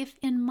practice, but if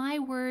in my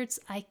words,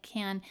 I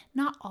can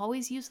not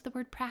always use the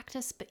word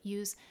practice, but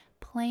use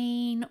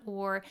playing,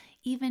 or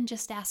even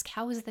just ask,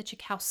 how was the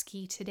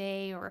Tchaikovsky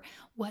today? Or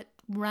what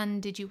run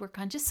did you work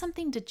on? Just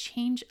something to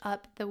change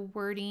up the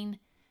wording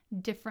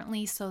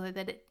differently so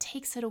that it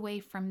takes it away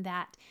from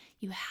that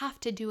you have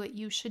to do it,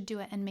 you should do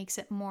it, and makes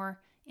it more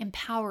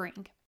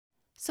empowering.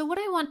 So what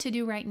I want to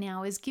do right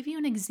now is give you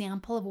an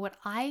example of what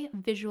I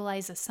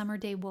visualize a summer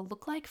day will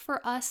look like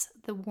for us,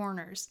 the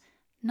Warners.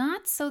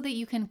 Not so that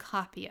you can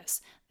copy us.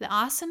 The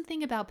awesome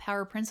thing about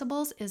Power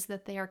Principles is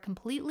that they are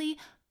completely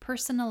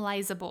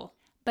personalizable.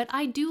 But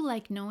I do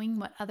like knowing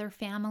what other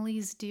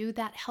families do.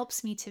 That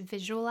helps me to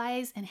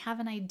visualize and have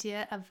an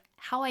idea of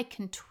how I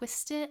can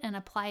twist it and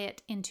apply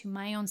it into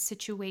my own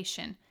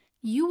situation.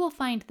 You will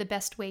find the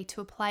best way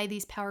to apply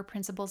these power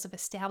principles of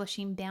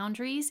establishing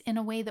boundaries in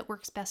a way that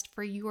works best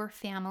for your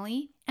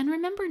family. And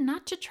remember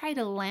not to try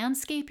to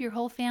landscape your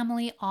whole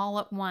family all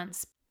at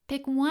once.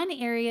 Pick one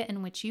area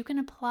in which you can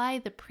apply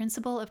the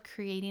principle of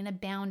creating a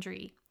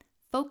boundary.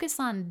 Focus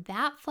on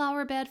that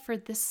flower bed for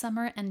this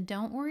summer and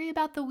don't worry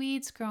about the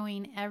weeds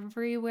growing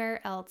everywhere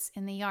else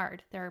in the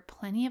yard. There are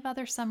plenty of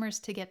other summers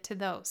to get to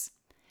those.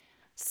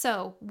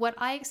 So, what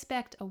I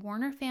expect a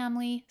Warner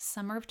family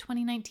summer of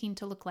 2019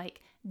 to look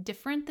like,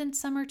 different than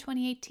summer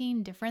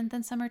 2018, different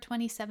than summer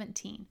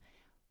 2017.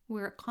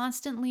 We're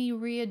constantly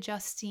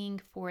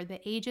readjusting for the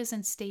ages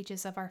and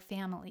stages of our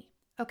family.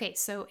 Okay,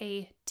 so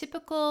a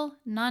typical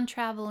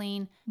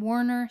non-traveling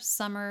Warner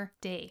summer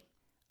day.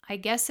 I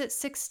guess at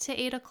 6 to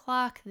 8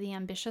 o'clock, the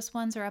ambitious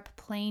ones are up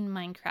playing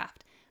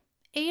Minecraft.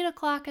 8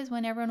 o'clock is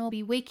when everyone will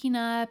be waking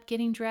up,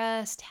 getting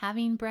dressed,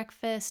 having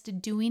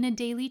breakfast, doing a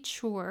daily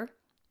chore,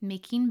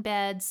 making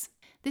beds.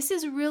 This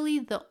is really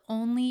the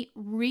only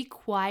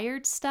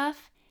required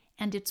stuff,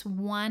 and it's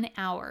 1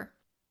 hour.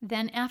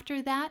 Then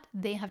after that,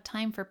 they have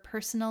time for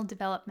personal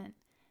development.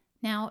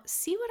 Now,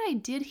 see what I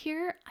did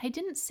here? I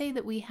didn't say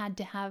that we had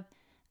to have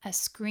a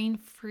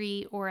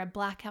screen-free or a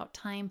blackout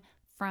time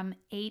from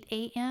 8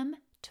 a.m.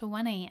 to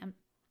 1 a.m.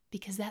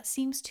 because that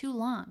seems too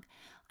long.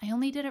 I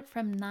only did it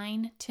from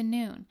 9 to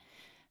noon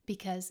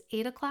because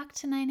 8 o'clock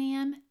to 9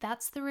 a.m.,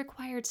 that's the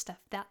required stuff.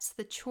 That's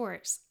the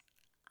chores.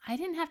 I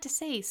didn't have to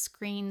say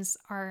screens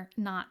are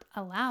not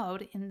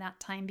allowed in that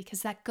time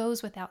because that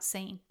goes without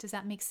saying. Does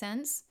that make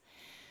sense?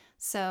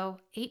 So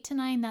 8 to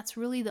 9, that's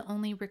really the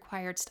only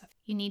required stuff.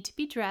 You need to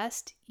be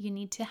dressed. You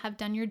need to have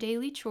done your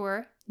daily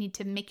chore. You need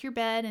to make your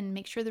bed and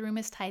make sure the room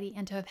is tidy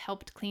and to have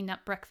helped clean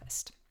up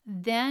breakfast.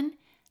 Then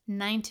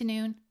 9 to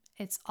noon,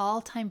 it's all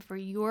time for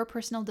your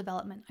personal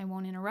development. I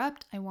won't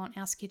interrupt. I won't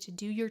ask you to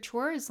do your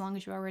chore as long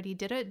as you already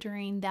did it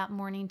during that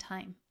morning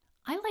time.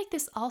 I like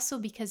this also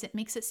because it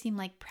makes it seem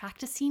like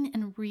practicing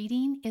and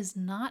reading is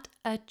not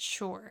a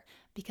chore.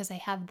 Because I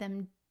have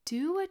them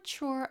do a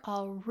chore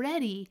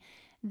already,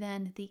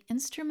 then the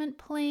instrument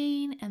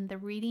playing and the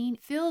reading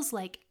feels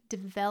like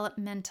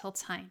developmental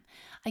time.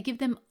 I give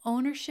them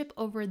ownership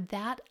over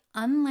that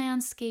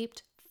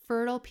unlandscaped,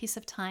 fertile piece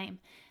of time.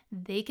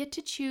 They get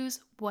to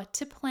choose what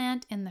to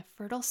plant in the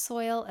fertile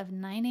soil of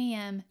 9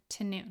 a.m.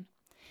 to noon.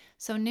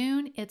 So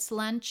noon, it's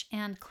lunch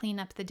and clean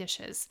up the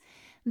dishes.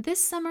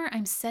 This summer,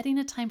 I'm setting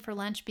a time for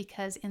lunch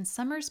because in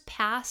summers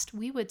past,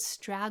 we would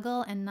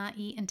straggle and not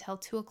eat until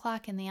 2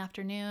 o'clock in the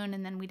afternoon,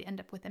 and then we'd end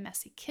up with a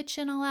messy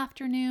kitchen all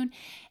afternoon,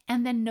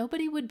 and then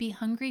nobody would be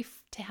hungry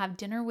to have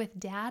dinner with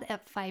Dad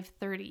at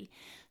 5:30.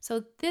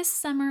 So this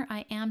summer,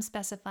 I am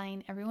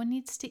specifying everyone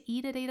needs to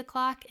eat at 8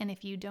 o'clock, and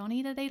if you don't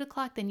eat at 8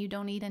 o'clock, then you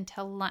don't eat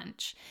until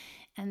lunch.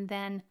 And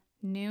then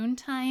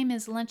noontime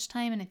is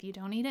lunchtime, and if you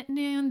don't eat at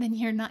noon, then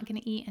you're not going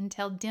to eat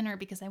until dinner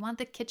because I want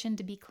the kitchen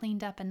to be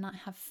cleaned up and not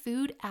have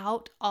food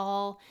out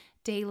all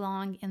day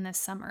long in the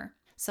summer.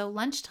 So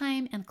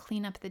lunchtime and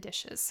clean up the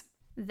dishes.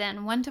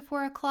 Then 1 to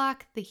 4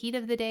 o'clock, the heat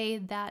of the day,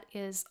 that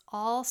is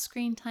all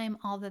screen time,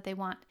 all that they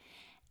want.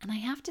 And I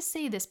have to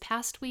say, this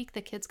past week,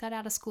 the kids got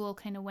out of school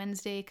kind of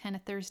Wednesday, kind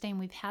of Thursday, and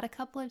we've had a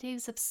couple of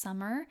days of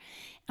summer,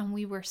 and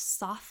we were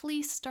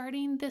softly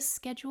starting this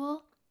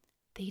schedule.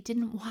 They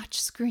didn't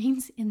watch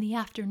screens in the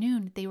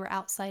afternoon. They were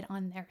outside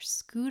on their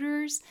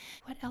scooters.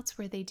 What else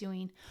were they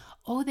doing?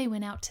 Oh, they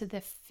went out to the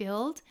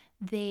field.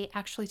 They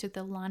actually took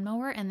the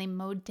lawnmower and they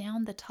mowed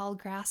down the tall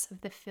grass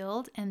of the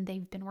field, and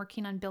they've been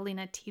working on building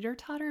a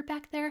teeter-totter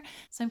back there.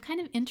 So I'm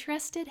kind of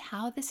interested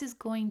how this is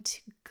going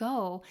to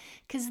go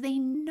because they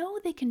know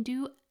they can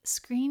do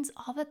screens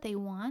all that they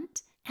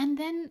want. And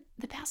then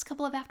the past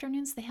couple of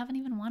afternoons, they haven't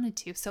even wanted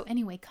to. So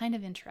anyway, kind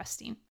of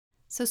interesting.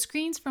 So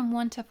screens from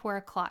 1 to 4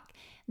 o'clock,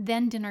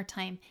 then dinner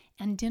time.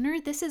 And dinner,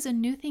 this is a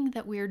new thing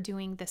that we're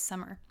doing this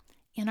summer.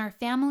 In our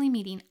family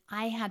meeting,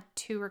 I had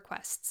 2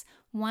 requests.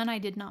 1, I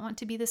did not want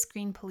to be the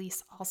screen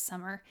police all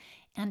summer.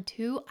 And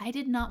 2, I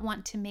did not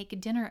want to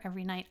make dinner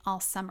every night all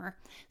summer.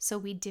 So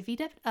we divvied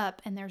it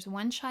up, and there's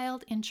 1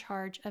 child in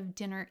charge of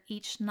dinner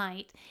each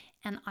night,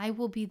 and I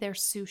will be their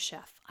sous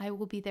chef. I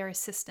will be their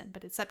assistant,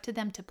 but it's up to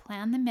them to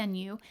plan the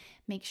menu,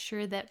 make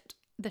sure that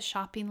the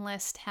shopping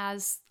list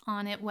has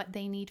on it what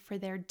they need for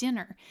their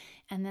dinner.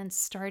 And then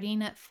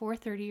starting at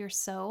 4:30 or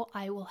so,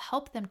 I will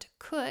help them to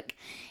cook.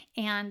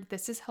 And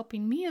this is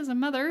helping me as a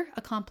mother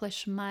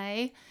accomplish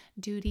my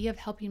duty of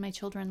helping my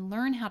children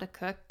learn how to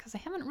cook because I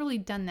haven't really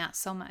done that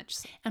so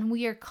much. And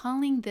we are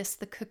calling this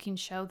the cooking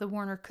show, the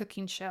Warner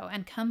Cooking Show.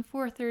 And come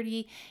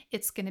 4:30,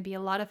 it's going to be a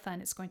lot of fun.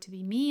 It's going to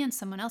be me and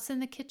someone else in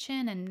the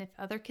kitchen. And if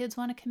other kids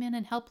want to come in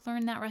and help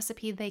learn that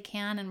recipe, they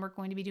can. And we're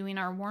going to be doing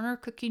our Warner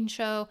Cooking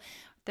Show.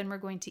 Then we're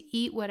going to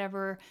eat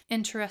whatever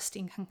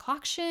interesting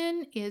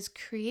concoction is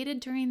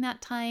created during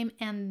that time.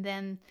 And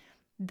then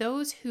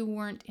those who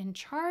weren't in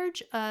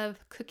charge of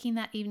cooking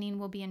that evening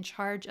will be in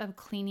charge of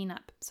cleaning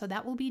up. So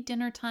that will be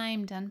dinner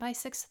time done by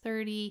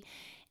 6:30,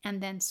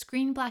 and then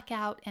screen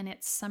blackout, and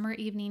it's summer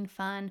evening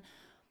fun.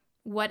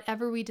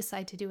 Whatever we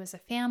decide to do as a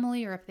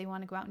family, or if they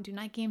want to go out and do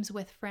night games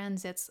with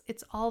friends, it's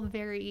all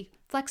very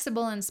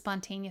flexible and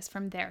spontaneous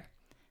from there.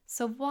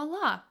 So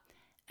voila.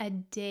 A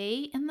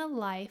day in the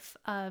life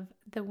of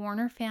the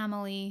Warner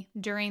family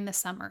during the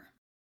summer.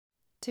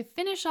 To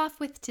finish off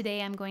with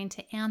today, I'm going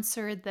to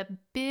answer the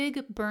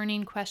big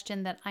burning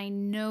question that I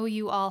know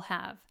you all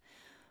have.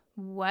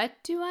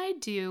 What do I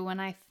do when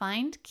I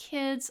find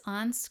kids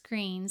on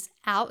screens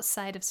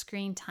outside of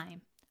screen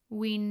time?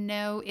 We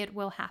know it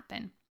will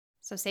happen.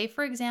 So say,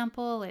 for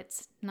example,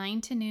 it's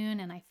 9 to noon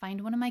and I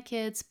find one of my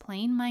kids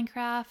playing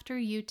Minecraft or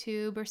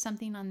YouTube or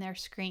something on their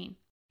screen.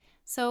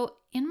 So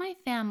in my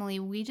family,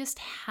 we just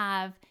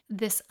have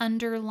this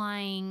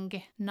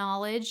underlying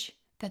knowledge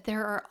that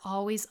there are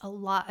always a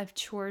lot of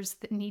chores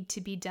that need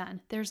to be done.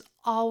 There's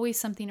always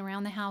something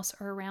around the house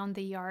or around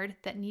the yard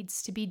that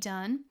needs to be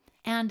done,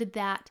 and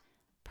that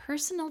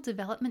personal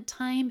development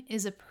time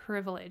is a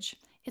privilege.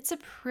 It's a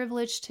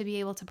privilege to be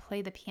able to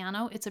play the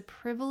piano. It's a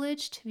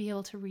privilege to be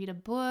able to read a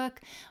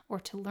book or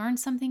to learn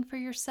something for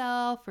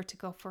yourself or to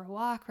go for a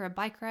walk or a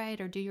bike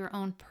ride or do your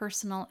own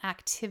personal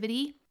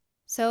activity.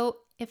 So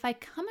if I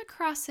come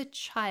across a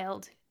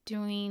child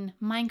doing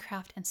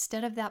Minecraft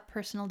instead of that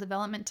personal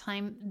development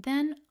time,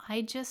 then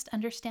I just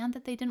understand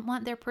that they didn't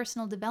want their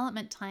personal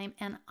development time.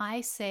 And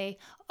I say,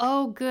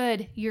 oh,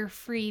 good, you're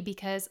free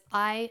because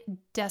I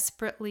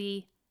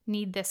desperately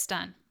need this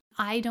done.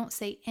 I don't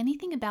say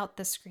anything about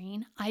the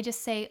screen. I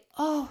just say,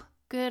 oh,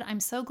 good, I'm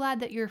so glad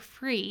that you're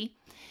free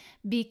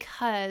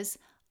because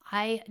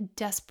I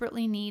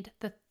desperately need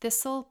the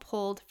thistle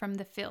pulled from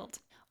the field,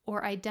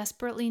 or I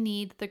desperately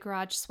need the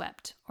garage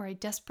swept, or I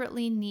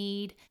desperately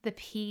need the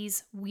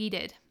peas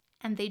weeded.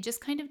 And they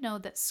just kind of know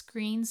that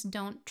screens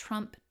don't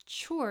trump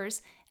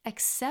chores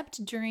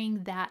except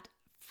during that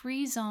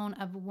free zone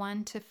of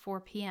 1 to 4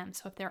 p.m.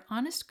 So if they're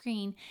on a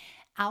screen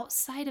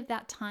outside of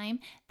that time,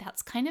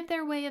 that's kind of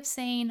their way of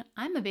saying,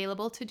 I'm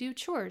available to do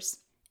chores.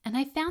 And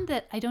I found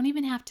that I don't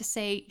even have to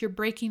say, you're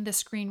breaking the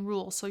screen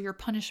rule, so your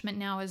punishment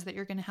now is that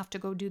you're going to have to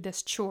go do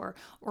this chore,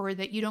 or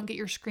that you don't get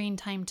your screen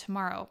time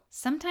tomorrow.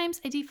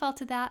 Sometimes I default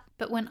to that,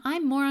 but when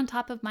I'm more on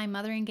top of my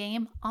mothering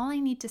game, all I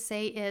need to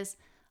say is,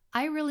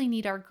 I really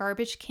need our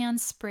garbage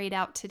cans sprayed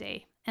out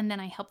today. And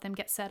then I help them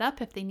get set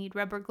up if they need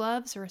rubber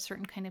gloves or a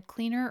certain kind of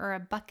cleaner or a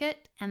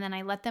bucket, and then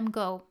I let them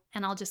go.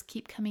 And I'll just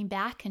keep coming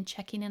back and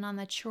checking in on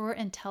the chore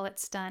until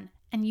it's done.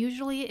 And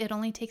usually it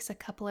only takes a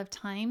couple of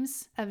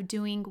times of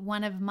doing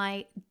one of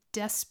my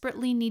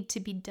desperately need to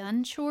be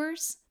done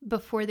chores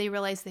before they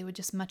realize they would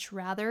just much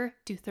rather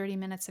do 30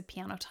 minutes of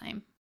piano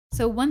time.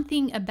 So one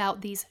thing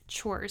about these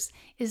chores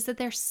is that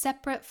they're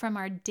separate from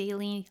our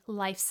daily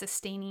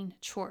life-sustaining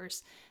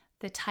chores.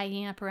 The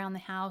tidying up around the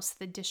house,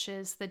 the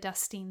dishes, the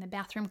dusting, the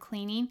bathroom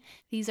cleaning.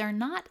 These are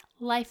not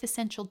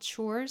life-essential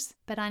chores,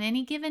 but on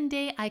any given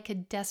day, I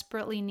could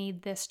desperately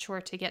need this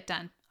chore to get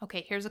done.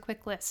 Okay, here's a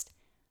quick list.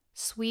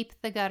 Sweep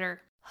the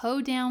gutter.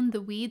 Hoe down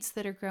the weeds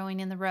that are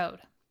growing in the road.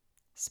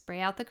 Spray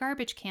out the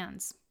garbage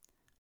cans.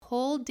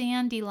 Pull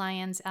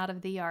dandelions out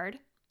of the yard.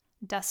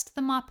 Dust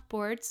the mop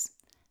boards.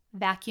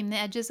 Vacuum the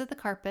edges of the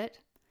carpet.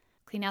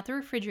 Clean out the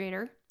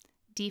refrigerator.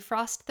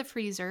 Defrost the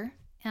freezer.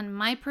 And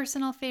my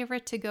personal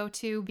favorite to go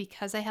to,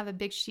 because I have a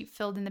big sheep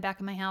field in the back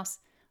of my house,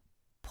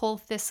 pull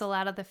thistle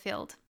out of the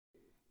field.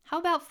 How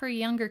about for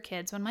younger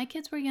kids? When my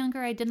kids were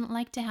younger, I didn't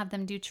like to have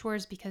them do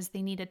chores because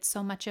they needed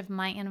so much of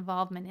my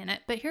involvement in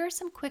it. But here are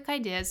some quick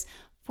ideas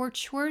for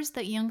chores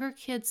that younger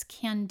kids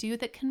can do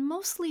that can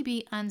mostly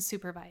be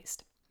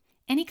unsupervised.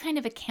 Any kind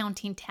of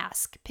accounting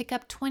task. Pick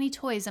up 20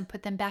 toys and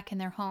put them back in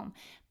their home.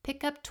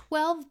 Pick up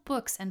 12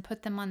 books and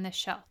put them on the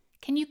shelf.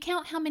 Can you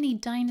count how many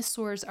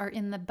dinosaurs are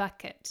in the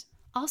bucket?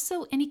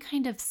 Also, any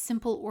kind of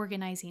simple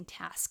organizing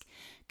task.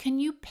 Can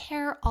you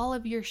pair all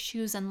of your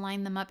shoes and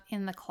line them up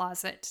in the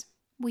closet?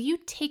 Will you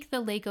take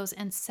the Legos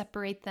and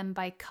separate them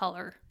by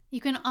color?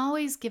 You can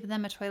always give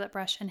them a toilet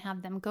brush and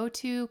have them go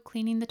to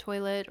cleaning the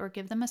toilet, or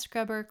give them a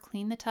scrubber,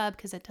 clean the tub,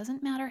 because it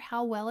doesn't matter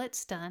how well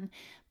it's done.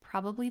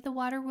 Probably the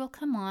water will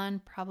come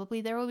on.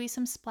 Probably there will be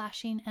some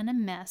splashing and a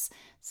mess.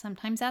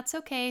 Sometimes that's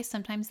okay.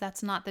 Sometimes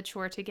that's not the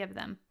chore to give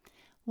them.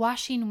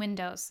 Washing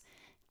windows.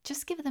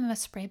 Just give them a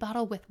spray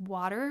bottle with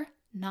water,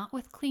 not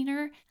with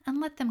cleaner, and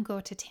let them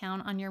go to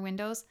town on your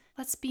windows.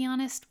 Let's be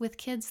honest, with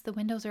kids, the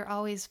windows are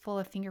always full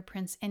of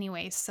fingerprints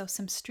anyways, so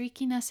some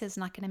streakiness is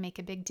not going to make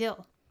a big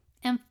deal.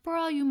 And for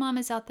all you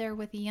mamas out there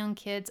with young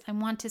kids, I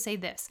want to say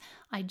this.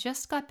 I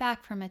just got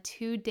back from a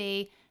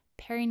 2-day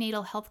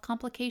perinatal health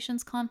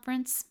complications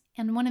conference,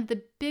 and one of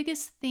the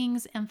biggest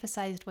things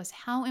emphasized was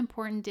how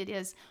important it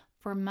is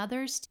for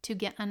mothers to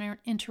get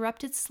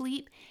uninterrupted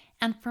sleep,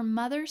 and for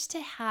mothers to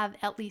have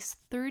at least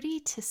 30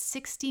 to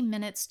 60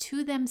 minutes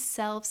to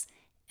themselves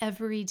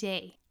every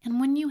day. And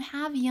when you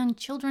have young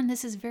children,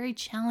 this is very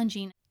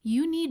challenging.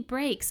 You need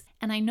breaks,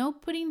 and I know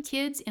putting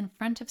kids in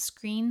front of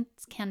screens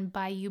can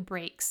buy you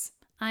breaks.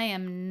 I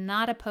am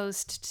not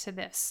opposed to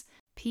this.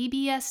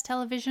 PBS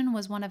television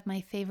was one of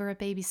my favorite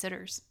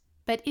babysitters.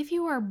 But if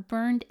you are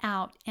burned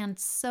out and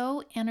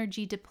so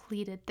energy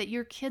depleted that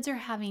your kids are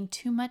having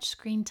too much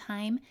screen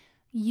time,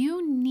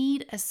 you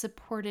need a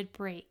supported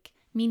break.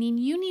 Meaning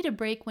you need a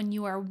break when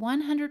you are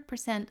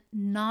 100%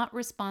 not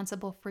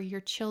responsible for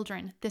your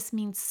children. This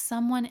means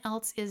someone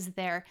else is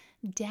there.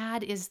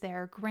 Dad is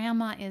there.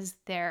 Grandma is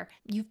there.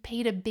 You've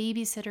paid a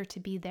babysitter to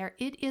be there.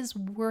 It is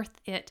worth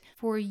it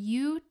for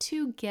you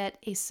to get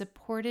a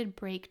supported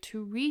break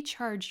to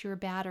recharge your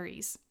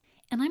batteries.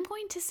 And I'm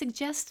going to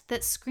suggest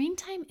that screen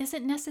time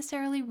isn't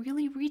necessarily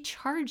really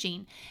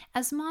recharging.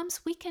 As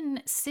moms, we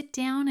can sit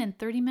down and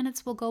 30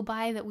 minutes will go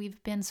by that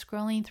we've been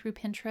scrolling through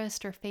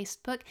Pinterest or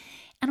Facebook,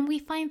 and we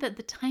find that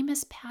the time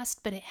has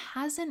passed, but it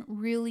hasn't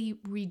really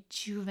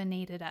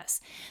rejuvenated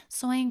us.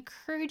 So I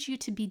encourage you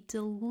to be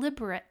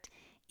deliberate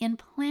in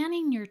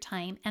planning your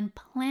time and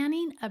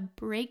planning a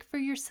break for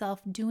yourself,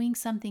 doing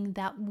something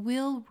that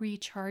will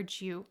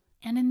recharge you.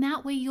 And in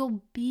that way,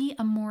 you'll be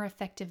a more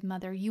effective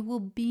mother. You will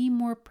be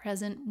more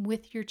present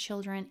with your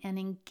children and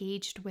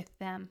engaged with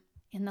them.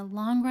 In the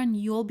long run,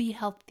 you'll be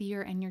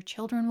healthier and your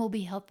children will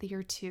be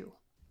healthier too.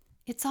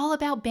 It's all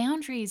about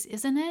boundaries,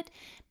 isn't it?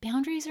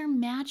 Boundaries are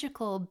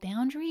magical.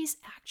 Boundaries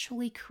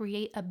actually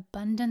create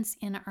abundance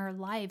in our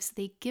lives.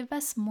 They give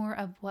us more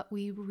of what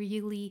we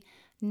really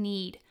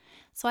need.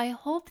 So I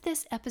hope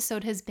this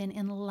episode has been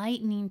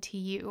enlightening to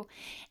you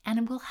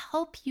and will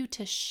help you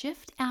to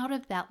shift out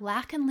of that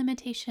lack and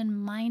limitation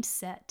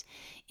mindset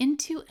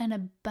into an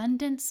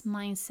abundance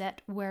mindset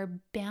where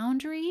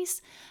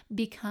boundaries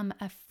become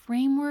a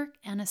framework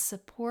and a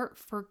support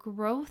for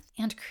growth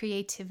and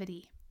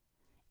creativity.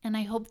 And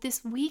I hope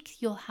this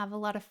week you'll have a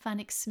lot of fun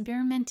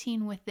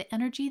experimenting with the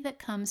energy that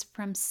comes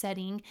from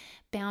setting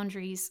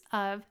boundaries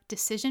of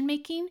decision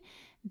making,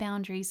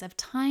 boundaries of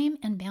time,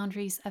 and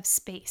boundaries of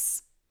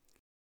space.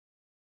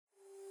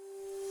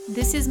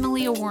 This is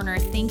Malia Warner.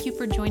 Thank you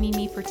for joining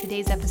me for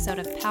today's episode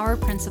of Power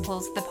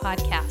Principles, the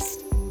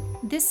podcast.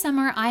 This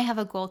summer, I have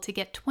a goal to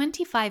get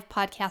 25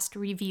 podcast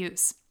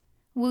reviews.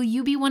 Will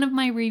you be one of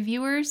my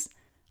reviewers?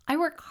 I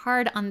work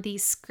hard on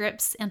these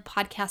scripts and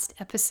podcast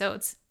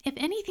episodes. If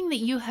anything that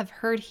you have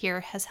heard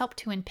here has helped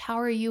to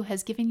empower you,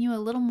 has given you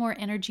a little more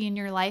energy in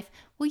your life,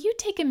 will you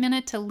take a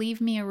minute to leave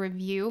me a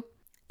review?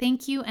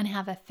 Thank you and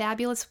have a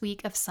fabulous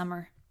week of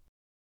summer.